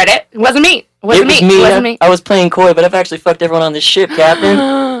didn't spread it. It wasn't me. It It was me. It wasn't me. I was playing coy, but I've actually fucked everyone on this ship,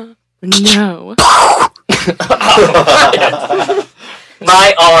 Captain. No.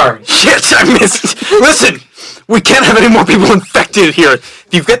 My arm. Shit, I missed. Listen, we can't have any more people infected here. If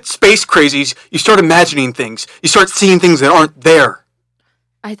you get space crazies, you start imagining things. You start seeing things that aren't there.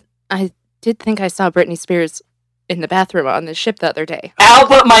 I did think I saw Britney Spears in the bathroom on the ship the other day. Ow,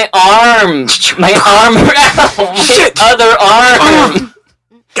 but my arm! My arm! Ow, my other arm!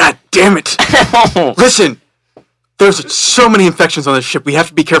 God damn it. Listen, there's so many infections on this ship. We have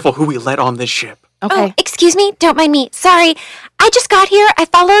to be careful who we let on this ship. Okay. Oh, excuse me. Don't mind me. Sorry. I just got here. I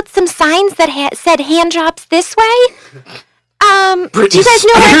followed some signs that said hand jobs this way. Do you guys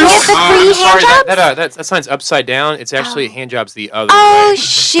know where to get the free hand jobs? That sign's upside down. It's actually hand jobs the other Oh, way.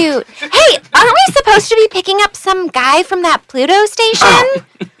 shoot. Hey, aren't we supposed to be picking up some guy from that Pluto station?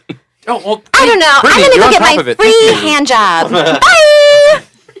 Oh, well, I don't know. Brittany, I'm going to you're go on get top my of it. free Thank you. hand job. Bye!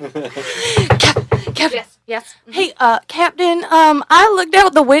 Kevin. Yes. Hey, Captain, I looked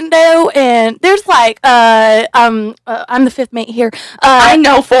out the window and there's like, I'm the fifth mate here. I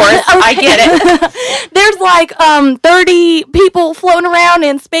know, Forrest. I get it. There's like, 30 people floating around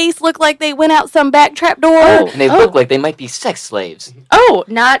in space, look like they went out some back trap door. Oh, and they look like they might be sex slaves. Oh,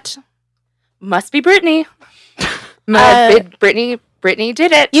 must be Brittany. Brittany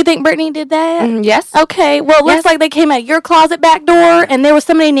did it. You think Brittany did that? Yes. Okay, well, it looks like they came out your closet back door, and there was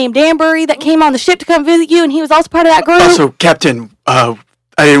somebody named Danbury that came on the ship to come visit you, and he was also part of that group. Also, Captain, I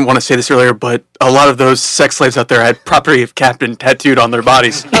didn't want to say this earlier, but a lot of those sex slaves out there had property of Captain tattooed on their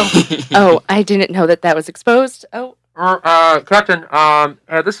bodies. Oh, I didn't know that was exposed. Oh. Captain,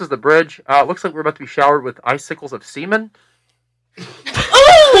 this is the bridge. Looks like we're about to be showered with icicles of semen.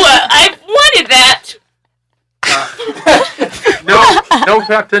 Oh, I wanted that. No,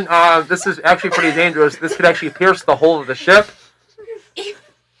 Captain. This is actually pretty dangerous. This could actually pierce the hull of the ship.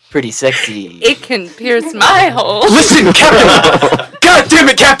 Pretty sexy. It can pierce my hole. Listen, Captain! God damn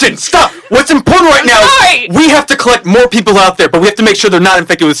it, Captain! Stop! What's important right now is we have to collect more people out there, but we have to make sure they're not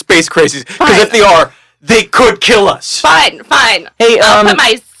infected with space crazies. Because if they are, they could kill us. Fine. Hey, I'll put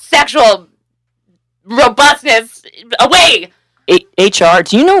my sexual robustness away. HR,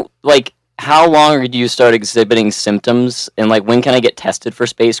 do you know, like, how long do you start exhibiting symptoms, and like when can I get tested for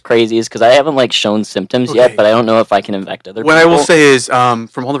space crazies? Because I haven't like shown symptoms yet, but I don't know if I can infect other people. What I will say is,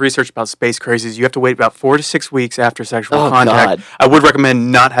 from all the research about space crazies, you have to wait about 4 to 6 weeks after sexual contact. God. I would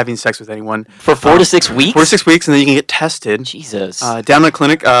recommend not having sex with anyone For 4 to 6 weeks? 4 to 6 weeks, and then you can get tested. Jesus. Down at the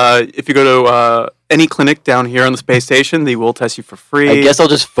clinic. If you go to any clinic down here on the space station, they will test you for free. I guess I'll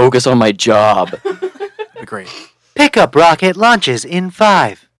just focus on my job. That'd be great. Pickup rocket launches in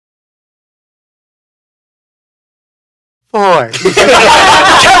 5, 4.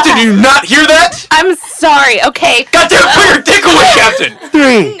 Captain, do you not hear that? I'm sorry. Okay. Goddamn, put your dick away, Captain.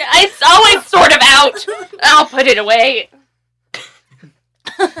 3. It's always sort of out. I'll put it away.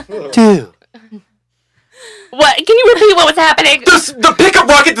 2. What? Can you repeat what was happening? The pickup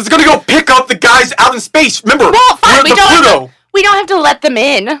rocket that's gonna go pick up the guys out in space. Remember, Well, fine. we're We the don't, have Pluto. to, we don't have to let them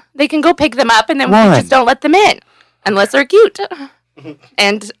in. They can go pick them up, and then we 1. just don't let them in. Unless they're cute.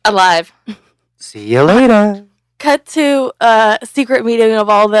 And alive. See you later. Cut to a secret meeting of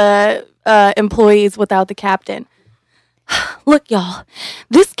all the employees without the captain. Look, y'all,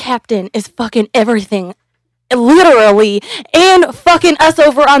 this captain is fucking everything. Literally, and fucking us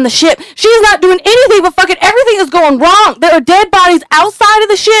over on the ship. She's not doing anything but fucking everything is going wrong. There are dead bodies outside of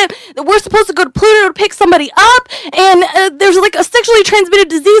the ship. We're supposed to go to Pluto to pick somebody up, and there's like a sexually transmitted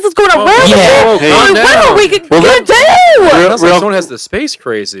disease that's going around the ship. What are we gonna do? Sounds like someone has the space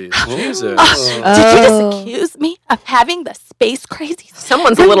crazies. Jesus. Did you just accuse me of having the space crazies?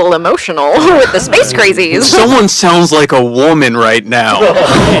 Someone's a little emotional with the space crazies. Someone sounds like a woman right now.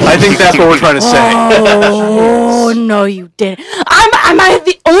 I think that's what we're trying to say. Oh, no, you didn't. Am I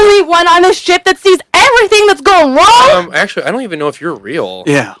the only one on this ship that sees everything that's going wrong? Actually, I don't even know if you're real.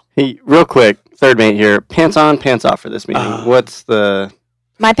 Yeah. Hey, real quick, third mate here. Pants on, pants off for this meeting. What's the...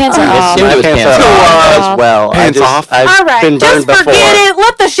 My pants are I off. assume pants off as well. Pants off. I've All right, been just burned forget before. it.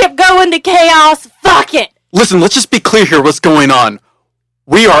 Let the ship go into chaos. Fuck it. Listen, let's just be clear here what's going on.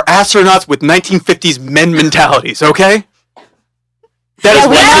 We are astronauts with 1950s men mentalities, okay? That is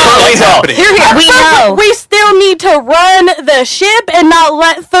what's currently happening. We know. We still need to run the ship and not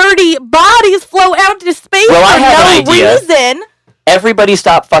let 30 bodies flow out to space Well, I for have no an idea. reason. Everybody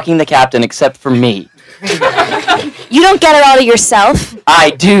stop fucking the captain except for me. You don't get it all to yourself. I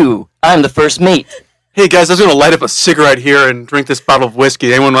do. I'm the first mate. Hey guys, I was gonna light up a cigarette here and drink this bottle of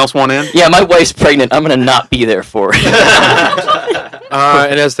whiskey. Anyone else want in? Yeah, my wife's pregnant. I'm gonna not be there for it.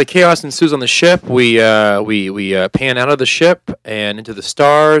 And as the chaos ensues on the ship, we pan out of the ship and into the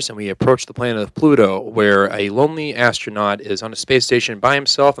stars, and we approach the planet of Pluto, where a lonely astronaut is on a space station by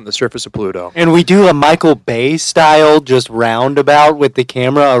himself on the surface of Pluto. And we do a Michael Bay style just roundabout with the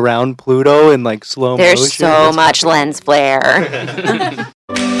camera around Pluto in like slow motion. There's so much lens flare.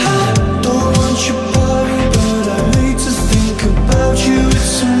 Don't want your body, but I hate to think about you with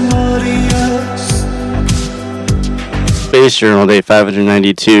somebody else. Space Journal Day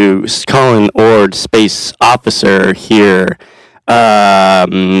 592. Colin Ord, space officer here,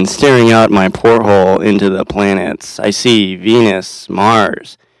 staring out my porthole into the planets. I see Venus,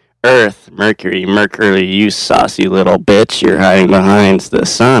 Mars, Earth, Mercury. Mercury, you saucy little bitch. You're hiding behind the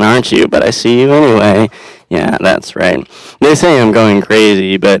sun, aren't you? But I see you anyway. Yeah, that's right. They say I'm going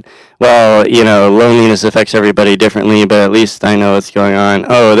crazy, but, well, you know, loneliness affects everybody differently, but at least I know what's going on.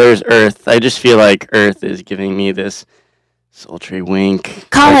 Oh, there's Earth. I just feel like Earth is giving me this sultry wink.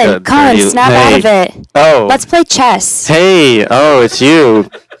 Colin, snap out of it. Oh. Let's play chess. Hey, oh, it's you.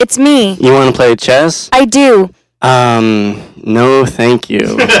 It's me. You want to play chess? I do. No, thank you.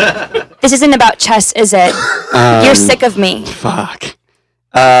 This isn't about chess, is it? You're sick of me. Fuck.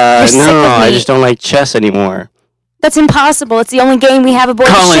 You're sick No, of I me. just don't like chess anymore. That's impossible. It's the only game we have aboard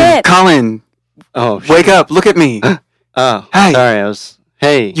the ship. Colin. Oh, wake up! Look at me. Oh, hey. Sorry,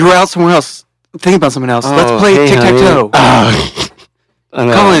 Hey. You were out somewhere else. Think about something else. Let's play hey, tic-tac-toe.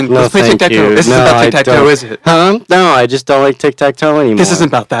 No, Colin, no, let's play thank tic-tac-toe. you. This No, isn't about I tic-tac-toe, don't. is it? Huh? No, I just don't like tic-tac-toe anymore. This isn't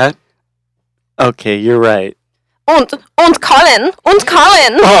about that. Okay, you're right. Und Colin.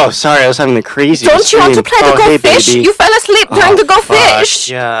 Oh, sorry, I was having the craziest Don't you want to dream. play the go hey, fish? baby. You fell asleep trying to go fuck, fish.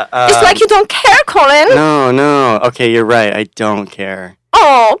 Yeah. It's like you don't care, Colin. No. Okay, you're right. I don't care.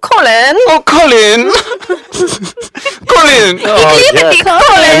 Oh, Colin. Oh, Colin. Colin. Leave it,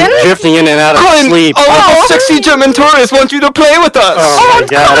 Colin. I'm drifting in and out of Colin, sleep. all of those sexy German tourists want you to play with us. Oh my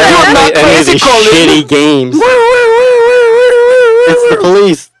god, I don't You're not play any of crazy, these Colin. shitty games. It's the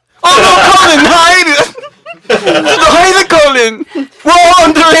police. Oh no, Colin, hide! Hide, Colin! We're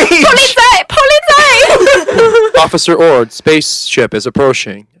underage! Polizei! Officer Ord, spaceship is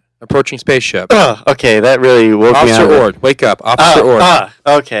approaching. Approaching spaceship. Okay, that really woke me Officer out. Ord, wake up. Officer Ord.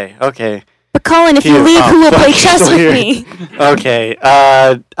 Okay. But Colin, if you Phew. leave, Oh, who will play fuck, chess still with here. me? Okay,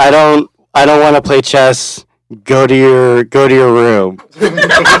 I don't want to play chess. Go to your room.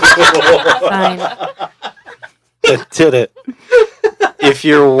 Fine. That did it. If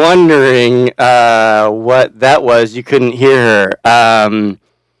you're wondering what that was, you couldn't hear her. I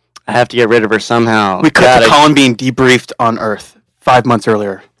have to get rid of her somehow. We cut Got to it. Colin being debriefed on Earth 5 months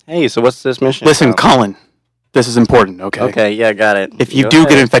earlier. Hey, so what's this mission? Listen, about? Colin, this is important, okay? Okay, yeah, got it. If you Go do ahead.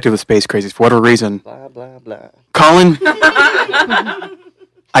 get infected with space crazies for whatever reason, Blah, blah, blah. Colin,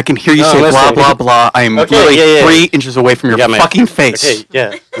 I can hear you No, say listen. blah, blah, blah. I am Okay, literally yeah. 3 inches away from You your got my- fucking face. Okay,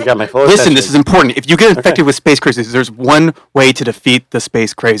 yeah, you got my full Listen, attention. this is important. If you get infected with space crazies, there's one way to defeat the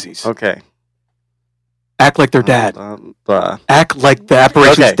space crazies. Okay. Act like their dad. Blah. Act like the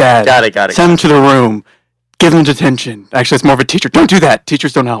apparition's Okay, dad. got it. Send them to the room. Give them detention. Actually, it's more of a teacher. Don't do that.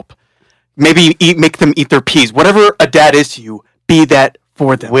 Teachers don't help. Maybe make them eat their peas. Whatever a dad is to you, be that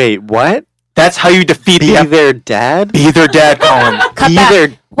for them. Wait, what? That's how you defeat Be their dad? Be their dad, Colin. Be their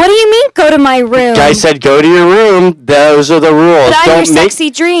What do you mean, go to my room? guy said go to your room. Those are the rules. But I'm your Don't make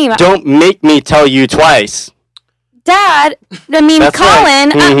sexy dream. don't make me tell you twice. Dad, I mean, That's Colin.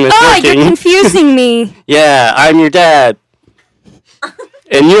 right. It's You're working. confusing me. Yeah, I'm your dad.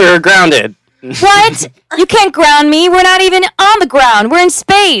 And you're grounded. What? You can't ground me. We're not even on the ground. We're in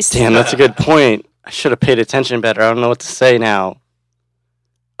space. Damn, that's a good point. I should have paid attention better. I don't know what to say now.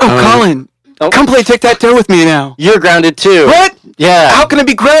 Oh, Colin, come play tic-tac-toe with me now. You're grounded too. What? Yeah. How can I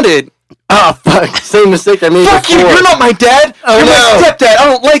be grounded? Oh, fuck. Same mistake I made Fuck you. before. You're not my dad. Oh, You're no. my stepdad. I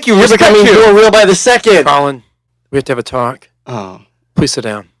don't like you. You're Respect becoming you. more real by the second. Colin, we have to have a talk. Oh, Please sit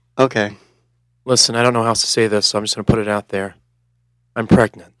down. okay. Listen, I don't know how else to say this, so I'm just going to put it out there. I'm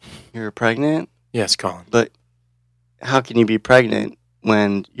pregnant. You're pregnant? Yes, Colin. But how can you be pregnant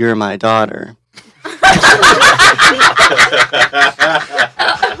when you're my daughter?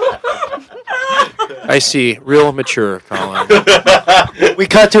 I see. Real mature, Colin. We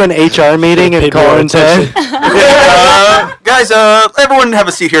cut to an HR meeting and Paid more Colin's head. Guys, everyone have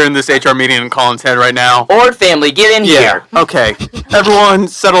a seat here in this HR meeting in Colin's head right now. Ord family, get in here. Okay. Everyone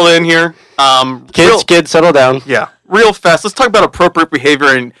settle in here. Kids, settle down. Yeah. Real fast. Let's talk about appropriate behavior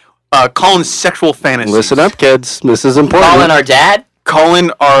and Colin's sexual fantasy. Listen up, kids. This is important. Colin, our dad?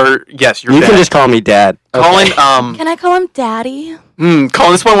 Colin, yes, you're You dad. can just call me Dad. Colin, Can I call him Daddy? Colin,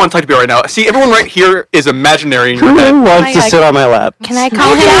 this is what I want to talk to you about right now. See, everyone right here is imaginary in your head. Who wants to sit on my lap? Can I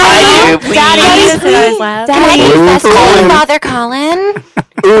call him Daddy? Daddy, Colin. Father Colin.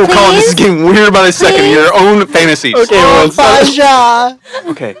 Ooh, Colin, this is getting weird by the second. Your own fantasies.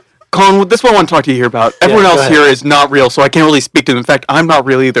 Okay. Colin, this is what I want to talk to you here about. Everyone go else ahead. here is not real, so I can't really speak to them. In fact, I'm not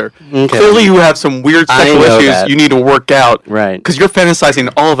real either. Okay. Clearly, you have some weird I sexual know issues that. you need to work out. Right. Because you're fantasizing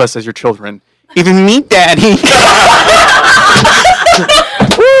all of us as your children. Even me, Daddy.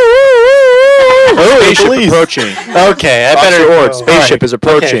 Spaceship approaching. Okay, I better. Officer Ord, go. spaceship Alright. is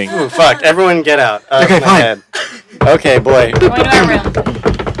approaching. Okay. Ooh, fuck, everyone get out. Okay, my fine. head. Okay, boy. Going to our room.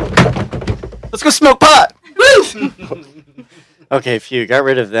 Let's go smoke pot. Okay, phew, got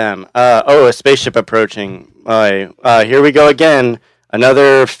rid of them. A spaceship approaching. Here we go again.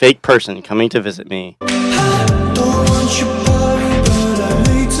 Another fake person coming to visit me. Don't want your body, but I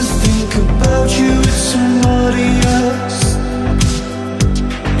hate to think about you with somebody else.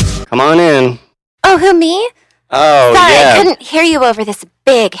 Come on in. Oh, who, me? Oh, Sorry, yeah. I couldn't hear you over this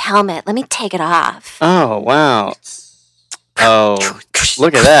big helmet. Let me take it off. Oh, wow. Oh,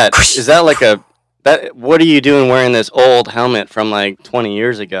 look at that. Is that like what are you doing wearing this old helmet from like 20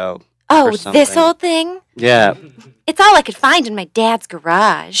 years ago? Oh, or this something? old thing? Yeah. It's all I could find in my dad's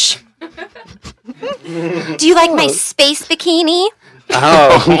garage. Do you like my space bikini?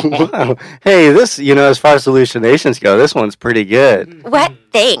 Oh, wow. Hey, this, as far as hallucinations go, this one's pretty good. What?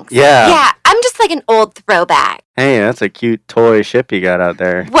 Thanks. Yeah. Yeah, I'm just like an old throwback. Hey, that's a cute toy ship you got out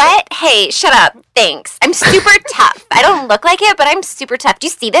there. What? Hey, shut up. Thanks. I'm super tough. I don't look like it, but I'm super tough. Do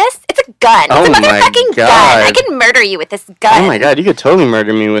you see this? It's a gun. Oh It's a my motherfucking gun. God. I could murder you with this gun. Oh my god, you could totally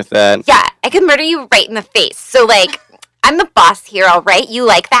murder me with that. Yeah, I could murder you right in the face. So, like, I'm the boss here, all right? You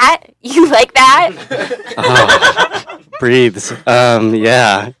like that? You like that? Breathe.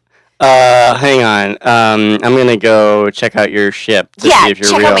 Yeah. Hang on. I'm gonna go check out your ship to Yeah, see if you're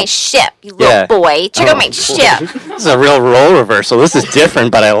check real. out my ship, you little Yeah. boy. Check out Oh, my boy. ship. This is a real role reversal. This is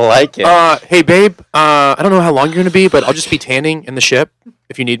different, but I like it. Hey, babe. I don't know how long you're gonna be, but I'll just be tanning in the ship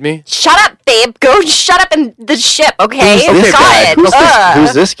if you need me. Shut up, babe. Go shut up in the ship, okay? Who's this guy? God. Ugh.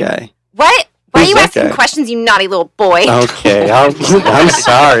 Who's this guy? What? Why are Who's you that asking guy? questions, you naughty little boy? Okay, I'm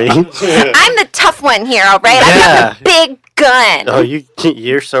sorry. I'm the tough one here, all right? I got the big gun. Oh,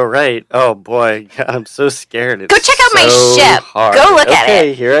 you're so right. Oh boy, God, I'm so scared. It's Go check out my so ship. hard. Go look at Okay,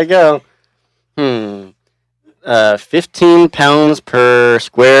 it. here I go. 15 pounds per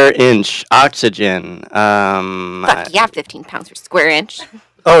square inch oxygen. Fuck yeah, 15 pounds per square inch.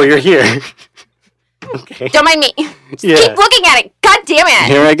 Oh, you're here. Okay. Don't mind me. Just Yeah. keep looking at it. God damn it.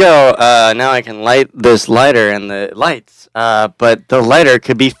 Here I go. Now I can light this lighter and the lights. But the lighter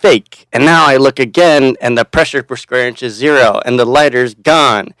could be fake. And now I look again, and the pressure per square inch is 0, and the lighter's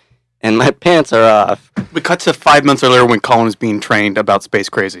gone, and my pants are off. We cut to 5 months earlier when Colin is being trained about space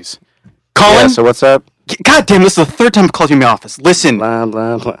crazies. Colin? Yeah, so what's up? God damn, this is the third time I've called you in my office. Listen. Blah,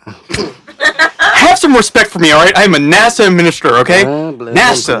 blah, blah. Have some respect for me, all right? I'm a NASA administrator, okay?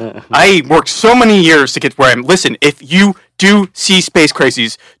 NASA. I worked so many years to get where I am. Listen, if you do see space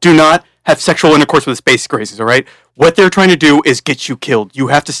crazies, do not have sexual intercourse with space crazies, all right? What they're trying to do is get you killed. You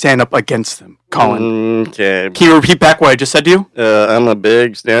have to stand up against them, Colin. Okay. Can you repeat back what I just said to you? I'm a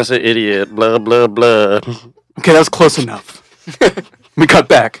big NASA idiot. Blah, blah, blah. Okay, that was close enough. We cut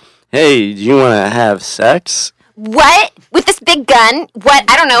back. Hey, do you want to have sex? What? With this big gun? What?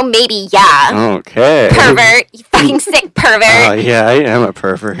 I don't know. Maybe, yeah. Okay. Pervert. You fucking sick pervert. Oh, yeah, I am a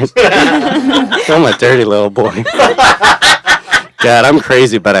pervert. I'm a dirty little boy. God, I'm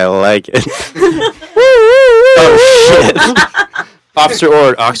crazy, but I like it. Oh, shit. Officer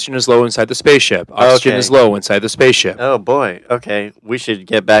Ord, oxygen is low inside the spaceship. Oxygen Okay. is low inside the spaceship. Oh, boy. Okay, we should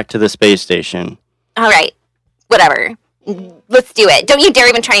get back to the space station. All right. Whatever. Let's do it. Don't you dare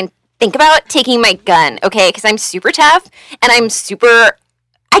even try and think about taking my gun, okay? Because I'm super tough and I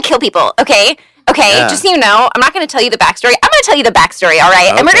kill people, okay? Okay, Yeah. just so you know, I'm not going to tell you the backstory. I'm going to tell you the backstory, all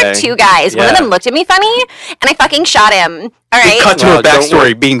right? I murdered Okay. 2 guys. One of Yeah. them looked at me funny, and I fucking shot him, all We right? cut to Well, a don't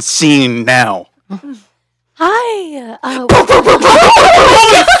backstory being seen now. Hi. Holy fuck,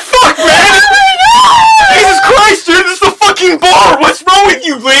 man! Jesus Christ, dude, this is the fucking bar! What's wrong with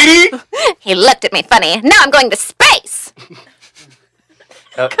you, lady? He looked at me funny. Now I'm going to space.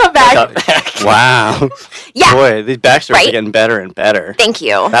 Come back. Wow. Yeah. Boy, these backstories Right? are getting better and better. Thank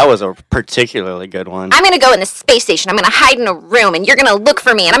you. That was a particularly good one. I'm going to go in the space station. I'm going to hide in a room, and you're going to look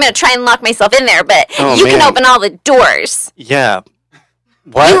for me, and I'm going to try and lock myself in there, but Oh, you can man. open all the doors. Yeah.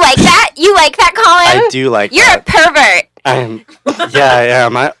 What? You like that? You like that, Colin? I do like You're that. a pervert. Yeah, I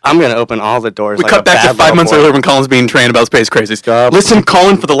am. I'm gonna open all the doors. We like cut a back to bad 5 months little boy. earlier when Colin's being trained about space crazies. Listen,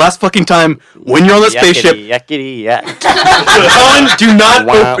 Colin, for the last fucking time, when you're on that spaceship, Yakety yak. Colin, do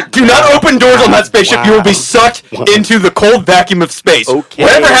not open doors on that spaceship. You will be sucked into the cold vacuum of space. Okay.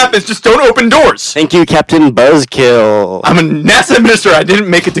 Whatever happens, just don't open doors. Thank you, Captain Buzzkill. I'm a NASA minister. I didn't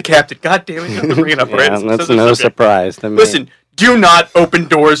make it to captain. God damn it! You have to bring it up, Yeah, right? that's no surprise to me. Listen, do not open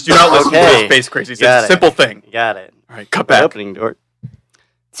doors. Do not listen to Okay. those space crazies. It's Got a it. simple thing. Got it. All right, cut back. Opening door.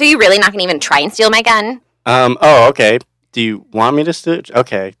 So you really not gonna even try and steal my gun? Oh, okay. Do you want me to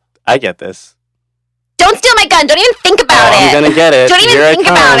Okay, I get this. Don't steal my gun. Don't even think about it. I'm gonna get it. Don't even Here I think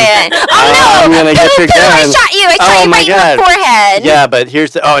come. about it. Oh no! I'm gonna get your Boo, gun. I shot you. I shot Oh you my right in God. the forehead. Yeah, but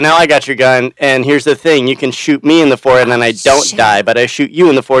here's the. Oh, now I got your gun, and here's the thing: you can shoot me in the forehead, and I don't die, but I shoot you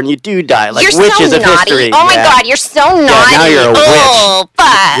in the forehead, and you do die. Like You're witches so of naughty. history. Oh my Yeah. god, you're so naughty. Yeah, now you're a witch. Oh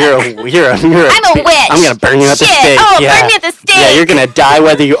fuck. You're a. I'm a witch. I'm gonna burn you at the Shit. stake. Oh, yeah. burn me at the stake. Yeah, you're gonna die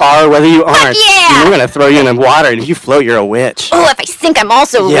whether you are or whether you aren't. yeah. We're gonna throw you in the water, and if you float, you're a witch. Oh, if I sink, I'm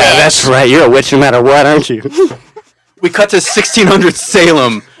also a Yeah, witch. that's right. You're a witch no matter what, aren't you? We cut to 1600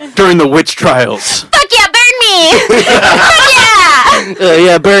 Salem during the witch trials. Fuck yeah, burn me. Fuck yeah.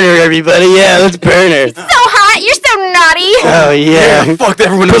 Yeah, burn her, everybody. Yeah, let's burn her. So hot. You're so naughty. Oh yeah. Fuck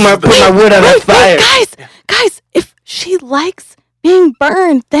everyone. Put my wood on fire. Guys, if she likes being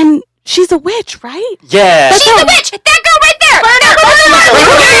burned, then she's a witch, right? Yeah. She's a witch. That girl right there.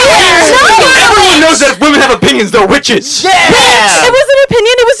 Everyone knows that if women have opinions, they're witches. Yeah. It was an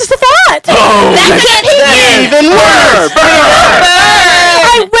opinion. It was just a thought. Oh, That can't be Even worse.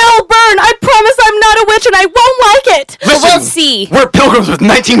 I will burn. I promise I'm not a witch and I won't like it. Listen, We'll see. We're pilgrims with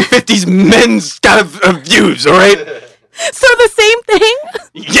 1950s men's kind of views, all right? So the same thing?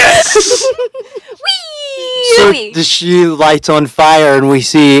 Yes. So she lights on fire, and we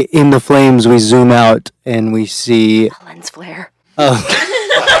see in the flames. We zoom out, and we see Lens flare. All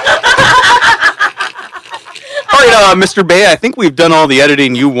right, Mr. Bay, I think we've done all the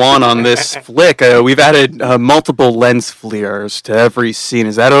editing you want on this flick. We've added multiple lens flares to every scene.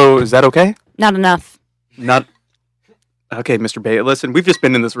 Is that okay? Not enough. Not okay, Mr. Bay. Listen, we've just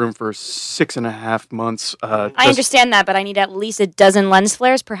been in this room for 6.5 months. I understand that, but I need at least a dozen lens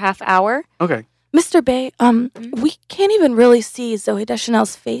flares per half hour. Okay. Mr. Bay, we can't even really see Zoe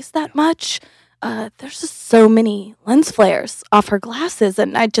Deschanel's face that much. There's just so many lens flares off her glasses,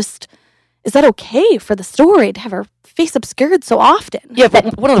 and is that okay for the story to have her face obscured so often? Yeah,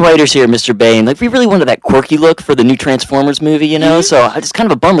 but one of the writers here, Mr. Bain, we really wanted that quirky look for the new Transformers movie, you know? So it's kind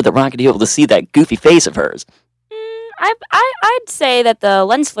of a bummer that we're not going to be able to see that goofy face of hers. I'd say that the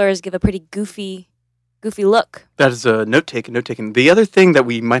lens flares give a pretty goofy look. That is a note taken. The other thing that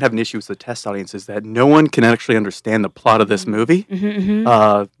we might have an issue with the test audience is that no one can actually understand the plot of this movie.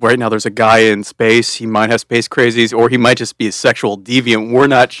 Right now, there's a guy in space. He might have space crazies, or he might just be a sexual deviant. We're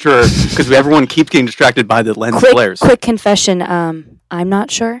not sure because everyone keeps getting distracted by the lens flares. Quick confession. I'm not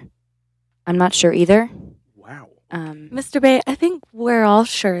sure. I'm not sure either. Wow. Mr. Bay, I think we're all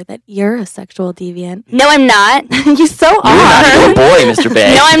sure that you're a sexual deviant. No, I'm not. You so You're are. not your boy, Mr.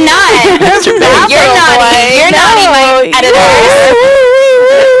 Bay. No, I'm not. Mr. Bay. You're naughty. You're naughty, my editor.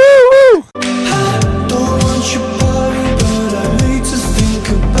 Don't want your body, but I hate to think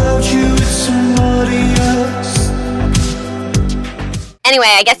about you with somebody else. Anyway,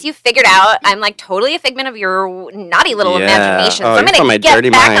 I guess you figured out I'm like totally a figment of your naughty little Yeah. imagination. Oh, So I'm you're from my gonna dirty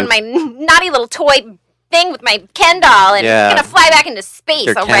get back mind. on my naughty little toy thing with my Ken doll, and Yeah. I'm gonna fly back into space.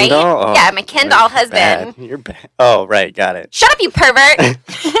 Your All Ken right? doll? Oh, yeah, my Ken doll husband. Bad. You're bad. Oh, right. Got it. Shut up, you pervert.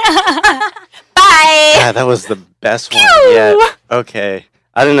 Bye. Yeah, that was the best one yet. Okay.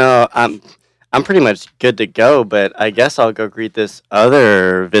 I don't know. I'm pretty much good to go, but I guess I'll go greet this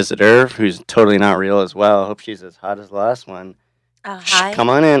other visitor who's totally not real as well. Hope she's as hot as the last one. Hi. Come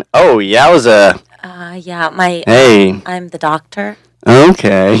on in. Oh, Yowza. Hey. I'm the doctor.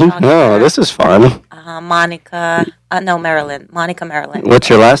 Okay. Oh, this is fun. Monica. No, Marilyn. Monica Marilyn. What's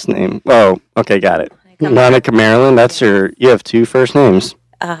your last name? Oh, okay, got it. Monica Marilyn. You have two first names.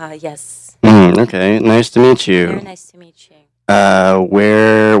 Yes. Okay, nice to meet you. Very nice to meet you.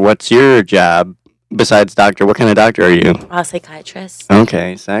 What's your job besides doctor? What kind of doctor are you? A psychiatrist.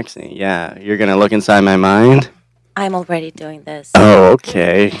 Okay, sexy. Yeah, you're gonna look inside my mind? I'm already doing this. Oh,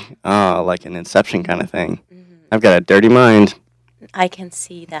 okay. Oh, like an Inception kind of thing. I've got a dirty mind. I can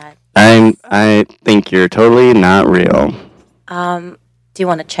see that. I think you're totally not real. Do you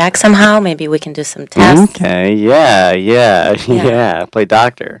want to check somehow? Maybe we can do some tests. Okay, yeah. Play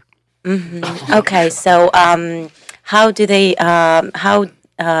doctor. Okay, so how do they? Do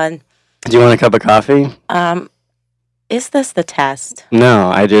you want a cup of coffee? Is this the test?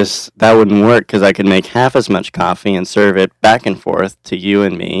 No, that wouldn't work because I could make half as much coffee and serve it back and forth to you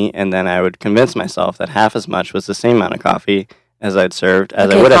and me, and then I would convince myself that half as much was the same amount of coffee as I'd served, as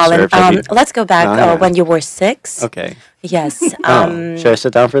I would have served. Let's go back when you were 6. Okay. Yes. Should I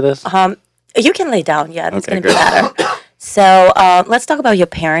sit down for this? You can lay down. Yeah, that's Okay, going to be great. better. So let's talk about your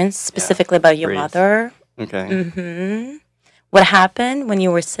parents, specifically about your Breathe. mother. Okay. Mm-hmm. What happened when you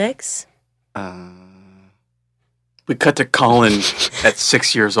were 6? We cut to Colin at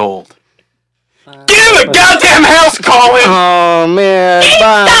 6 years old. Get in the goddamn house, Colin! Oh, man.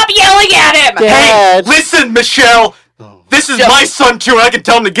 Stop yelling at him! Hey, listen, Michelle! This is my son, too, and I can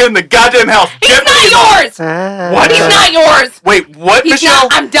tell him to get in the goddamn house. He's not yours! What? He's not yours! Wait, what, He's Michelle?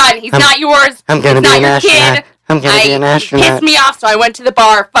 not, I'm done. He's not yours. I'm gonna He's be not an your astronaut. kid. I'm gonna be an He astronaut. pissed me off, so I went to the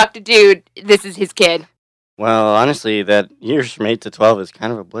bar, fucked a dude. This is his kid. Well, honestly, that years from 8 to 12 is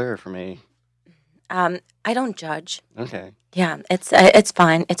kind of a blur for me. I don't judge. Okay. Yeah, it's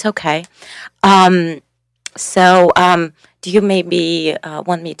fine. It's okay. So, do you maybe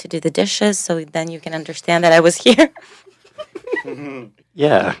want me to do the dishes so then you can understand that I was here?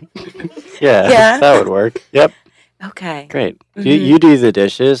 Yeah. Yeah? That would work. Yep. Okay. Great. Mhm. You do the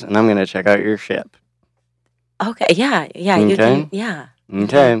dishes, and I'm going to check out your ship. Okay. Yeah. You Okay. can. Yeah.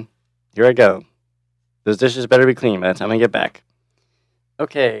 Okay. Here I go. Those dishes better be clean by the time I get back.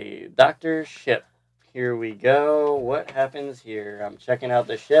 Okay, Dr. Ship. Here we go. What happens here? I'm checking out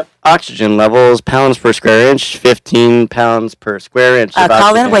the ship. Oxygen levels, pounds per square inch, 15 pounds per square inch. of Colin,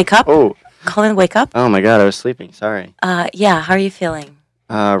 oxygen. wake up. Oh. Colin, wake up. Oh my God, I was sleeping. Sorry. Yeah. How are you feeling?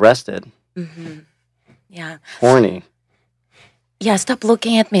 Rested. Mm-hmm. Yeah. Horny. Yeah. Stop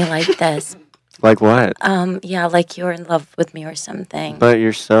looking at me like this. Like what? Yeah, like you're in love with me or something. But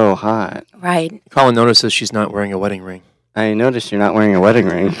you're so hot. Right. Colin notices she's not wearing a wedding ring. I noticed you're not wearing a wedding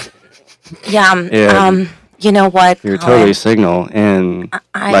ring. Yeah. Yeah. You know what? You're Colin? totally signal. And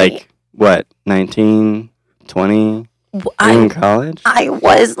like, what, 19, 20? You're in college? I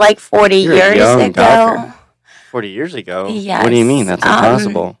was like 40 You're a years young ago. doctor. 40 years ago? Yes. What do you mean? That's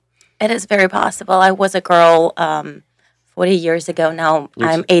impossible. It is very possible. I was a girl 40 years ago. Now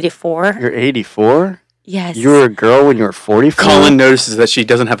I'm 84. You're 84? Yes. You were a girl when you were 44? Colin notices that she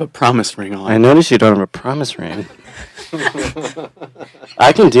doesn't have a promise ring on. I noticed you don't have a promise ring.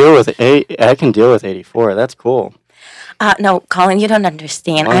 I can deal with 84. That's cool. No, Colin, you don't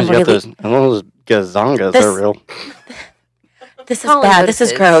understand. As long as I'm you got really. those gazongas, This- they're real. This is Colin bad. This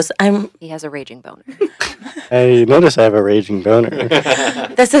is notices gross. He has a raging boner. I notice I have a raging boner.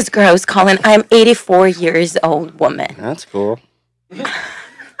 This is gross, Colin. I'm 84 years old woman. That's cool.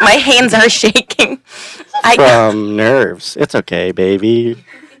 My hands are shaking. From nerves. It's okay, baby.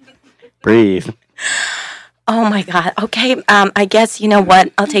 Breathe. Oh my God. Okay. I guess you know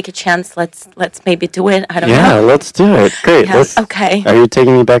what. I'll take a chance. Let's maybe do it. I don't know. Yeah, let's do it. Great. Yeah, okay. Are you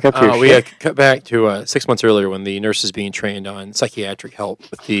taking me back up to your We ship? cut back to 6 months earlier when the nurse is being trained on psychiatric help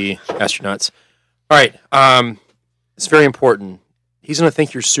with the astronauts. All right. It's very important. He's going to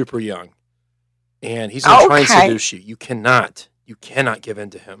think you're super young, and he's going to try and Okay. seduce you. You cannot give in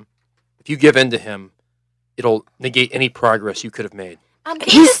to him. If you give in to him, it'll negate any progress you could have made. Can I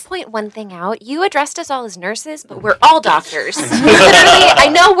just point one thing out? You addressed us all as nurses, but we're all doctors. Literally, I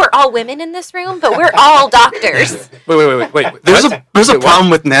know we're all women in this room, but we're all doctors. Wait. There's a Wait,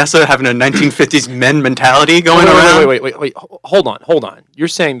 problem with NASA having a 1950s men mentality going around. Wait. Hold on. You're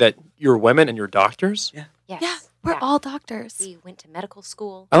saying that you're women and you're doctors? Yeah. Yes. Yeah, we're all doctors. We went to medical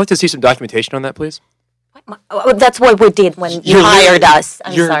school. I'd like to see some documentation on that, please. Oh, that's what we did when you hired us.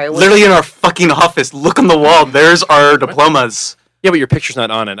 I'm You're sorry. literally in our fucking office. Look on the wall. There's our diplomas. Yeah, but your picture's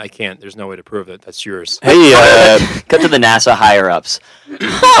not on it. I can't. There's no way to prove that that's yours. Hey, cut to the NASA higher ups.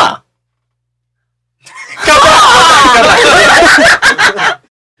 Huh.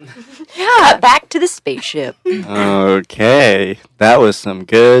 Yeah. Back to the spaceship. Okay. That was some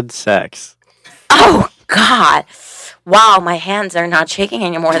good sex. Oh God! Wow, my hands are not shaking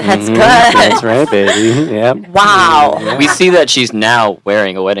anymore. That's Mhm. good. That's right, baby. Yep. Wow. We see that she's now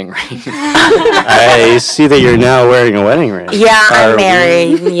wearing a wedding ring. I see that you're now wearing a wedding ring. Yeah, I'm Are we-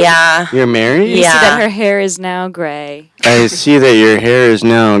 married. Yeah. You're married? Yeah. You see that her hair is now gray. I see that your hair is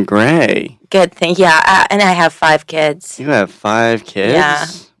now gray. Good thing. Yeah, and I have 5 kids. You have 5 kids? Yeah.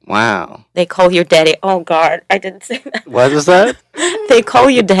 Wow. They call you daddy. Oh God, I didn't say that. What is that? They call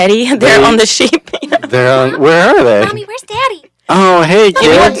you daddy. They're on the sheep. They're on. Where are they? Mommy, where's Daddy? Oh, hey, You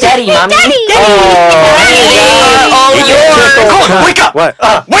want kids. daddy, mommy? Colin, wake up! What?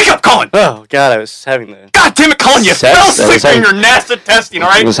 Wake up, Colin! Oh, God, I was having the. God damn it, Colin! You Sex? fell I was asleep having- during your NASA testing, all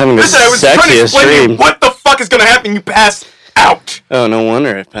right? I was having the Listen, I was trying to sexiest explain to you dream. what the fuck is gonna happen. You passed out. Oh, no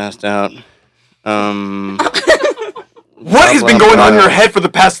wonder I passed out. What has been going on in your head for the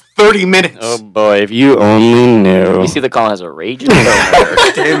past 30 minutes? Oh boy, if you only knew. You see that Colin has a raging boner.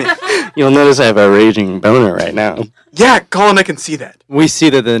 Damn it. You'll notice I have a raging boner right now. Yeah, Colin, I can see that. We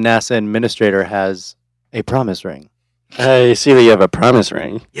see that the NASA administrator has a promise ring. I see that you have a promise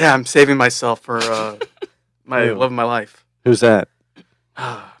ring. Yeah, I'm saving myself for my Who? love of my life. Who's that?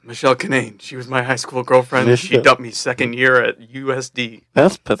 Michelle Kinane. She was my high school girlfriend. She Michelle. dumped me second year at USD.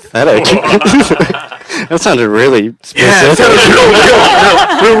 That's pathetic. That sounded really specific. Yeah, it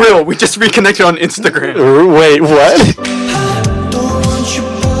sounded real. We just reconnected on Instagram. Wait, what? Don't want your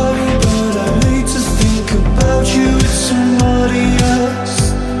body, but I hate to think about you with somebody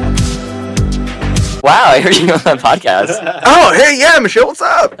else. Wow, I heard you on that podcast. Oh, hey, yeah, Michelle, what's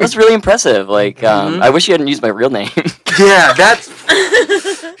up? That's really impressive. Like, I wish you hadn't used my real name. Yeah, that's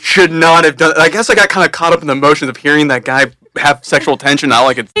should not have done. I guess I got kind of caught up in the emotions of hearing that guy have sexual tension. Now,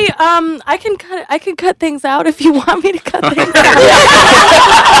 like it's. Hey, I can cut things out if you want me to cut things out.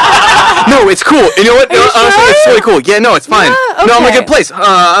 No, it's cool. You know what? Are you Honestly, sure? it's really cool. Yeah, no, it's fine. Yeah, No, I'm in a okay. good place.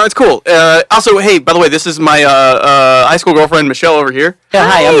 It's cool. Also, hey, by the way, this is my high school girlfriend Michelle over here. Yeah,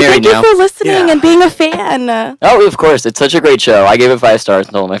 hi, I'm married Thank now. you for listening and being a fan. Oh, of course. It's such a great show. I gave it 5 stars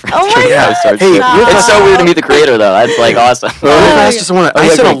and told my friends Oh to give my it 5 God. stars. Hey, too. real It's so fast- weird to meet the creator, though. That's like awesome. I just want to. Oh, I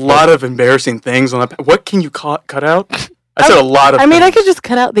yeah, said a great. lot of embarrassing things on that. What can you cut out? I said a lot of. I mean, I things. could just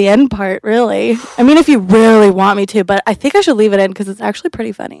cut out the end part, really. I mean, if you really want me to, but I think I should leave it in because it's actually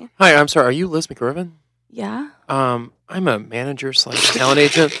pretty funny. Hi, I'm sorry. Are you Liz McGirvin? Yeah. I'm a manager / talent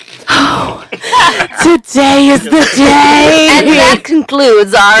agent. Today is the day. And that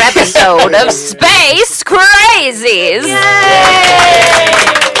concludes our episode of Space Crazies.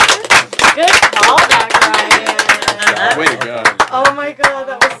 Good callback, Ryan. Way to go. Oh my god,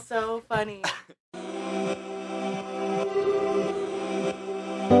 that was so funny.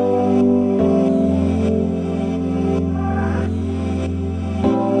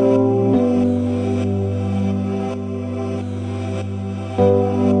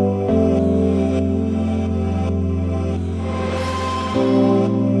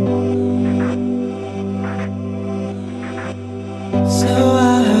 So I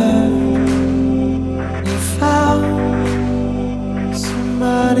heard you found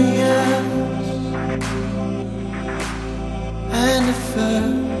somebody else, and at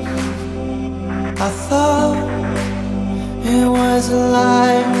first I thought it was a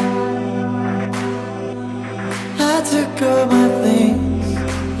lie. I took all my things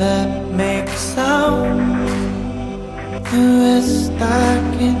that make a sound, the rest I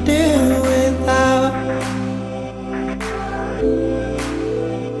can do without.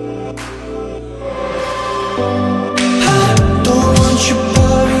 Don't want your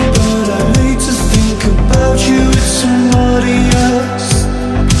body, but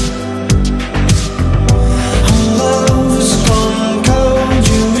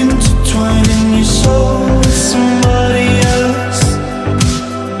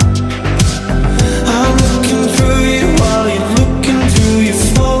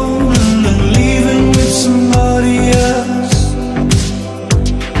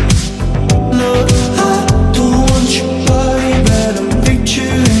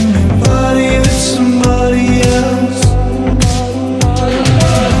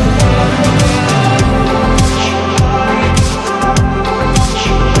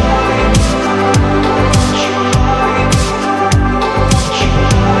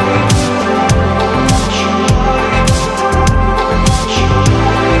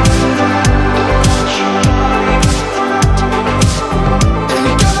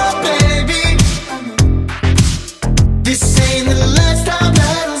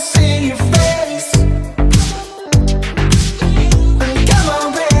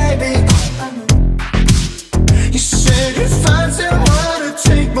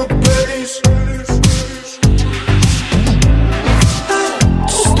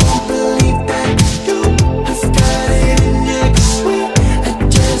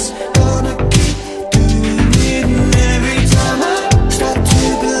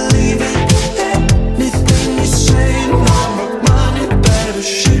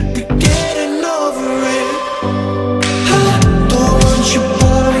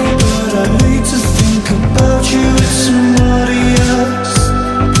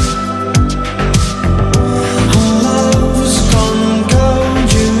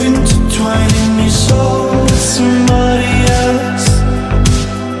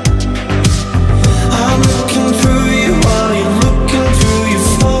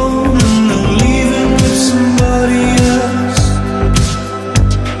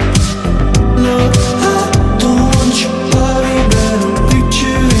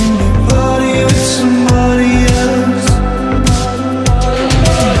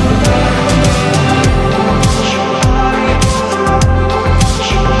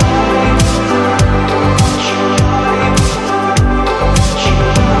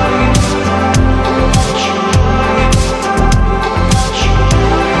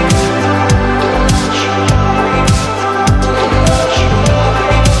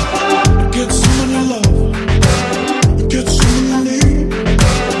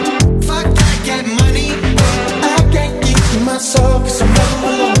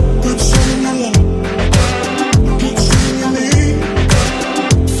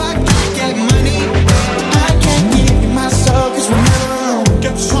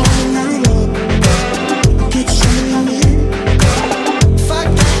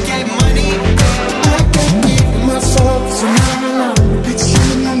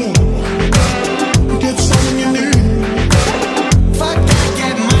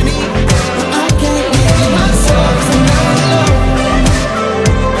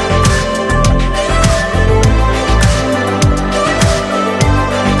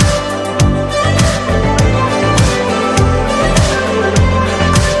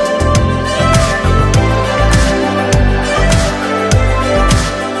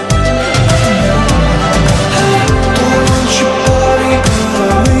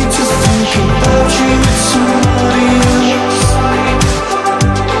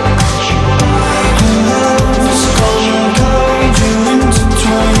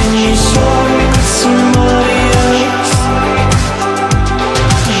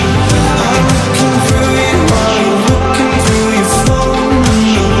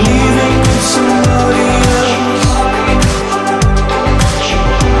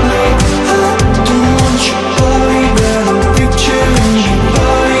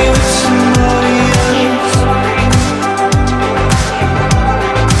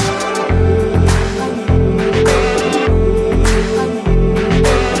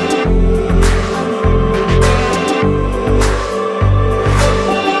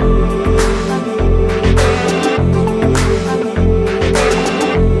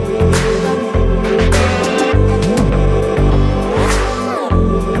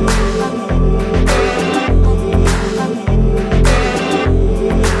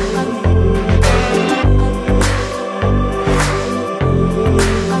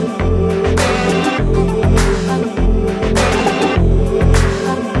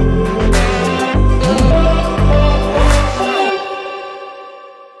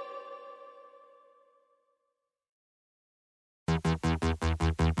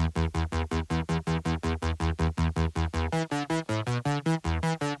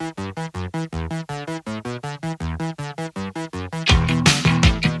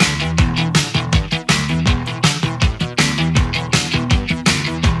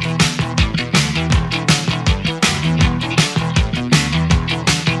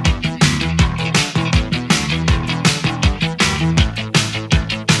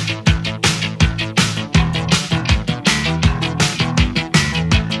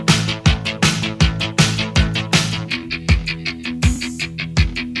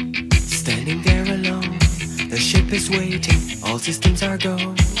waiting, all systems are go.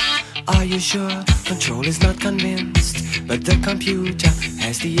 Are you sure? Control is not convinced, but the computer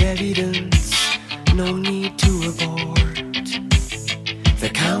has the evidence. No need to abort. The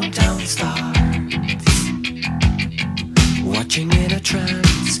countdown starts. Watching in a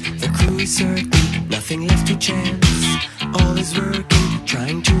trance, the crew is certain, nothing left to chance. All is working,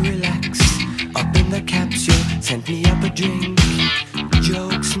 trying to relax. Up in the capsule, sent me up a drink.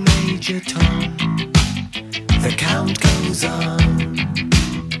 Jokes, Major Tom. The count goes on.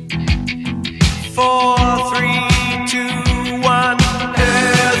 4, 3, 2, 1.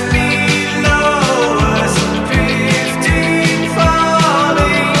 Earth below us, drifting,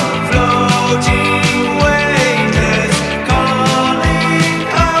 falling, floating, weightless, calling,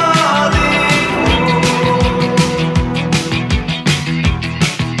 calling home.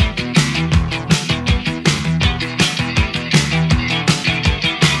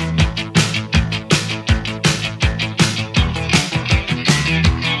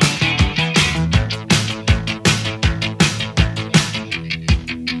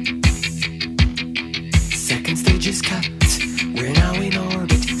 Second stage is cut. We're now in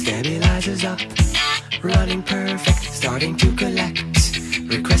orbit. Stabilizers up. Running perfect. Starting to collect.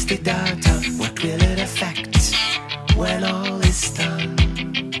 Requested data. What will it affect when all is done?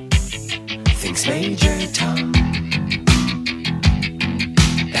 Thinks Major Tom.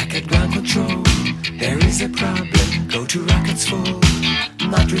 Back at ground control. There is a problem. Go to rockets full.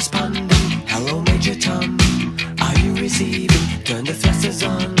 Not responding. Hello, Major Tom. Are you receiving? Turn the thrusters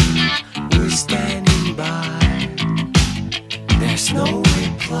on. We're standing by. There's no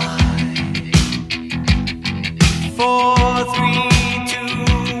reply. 4, 3,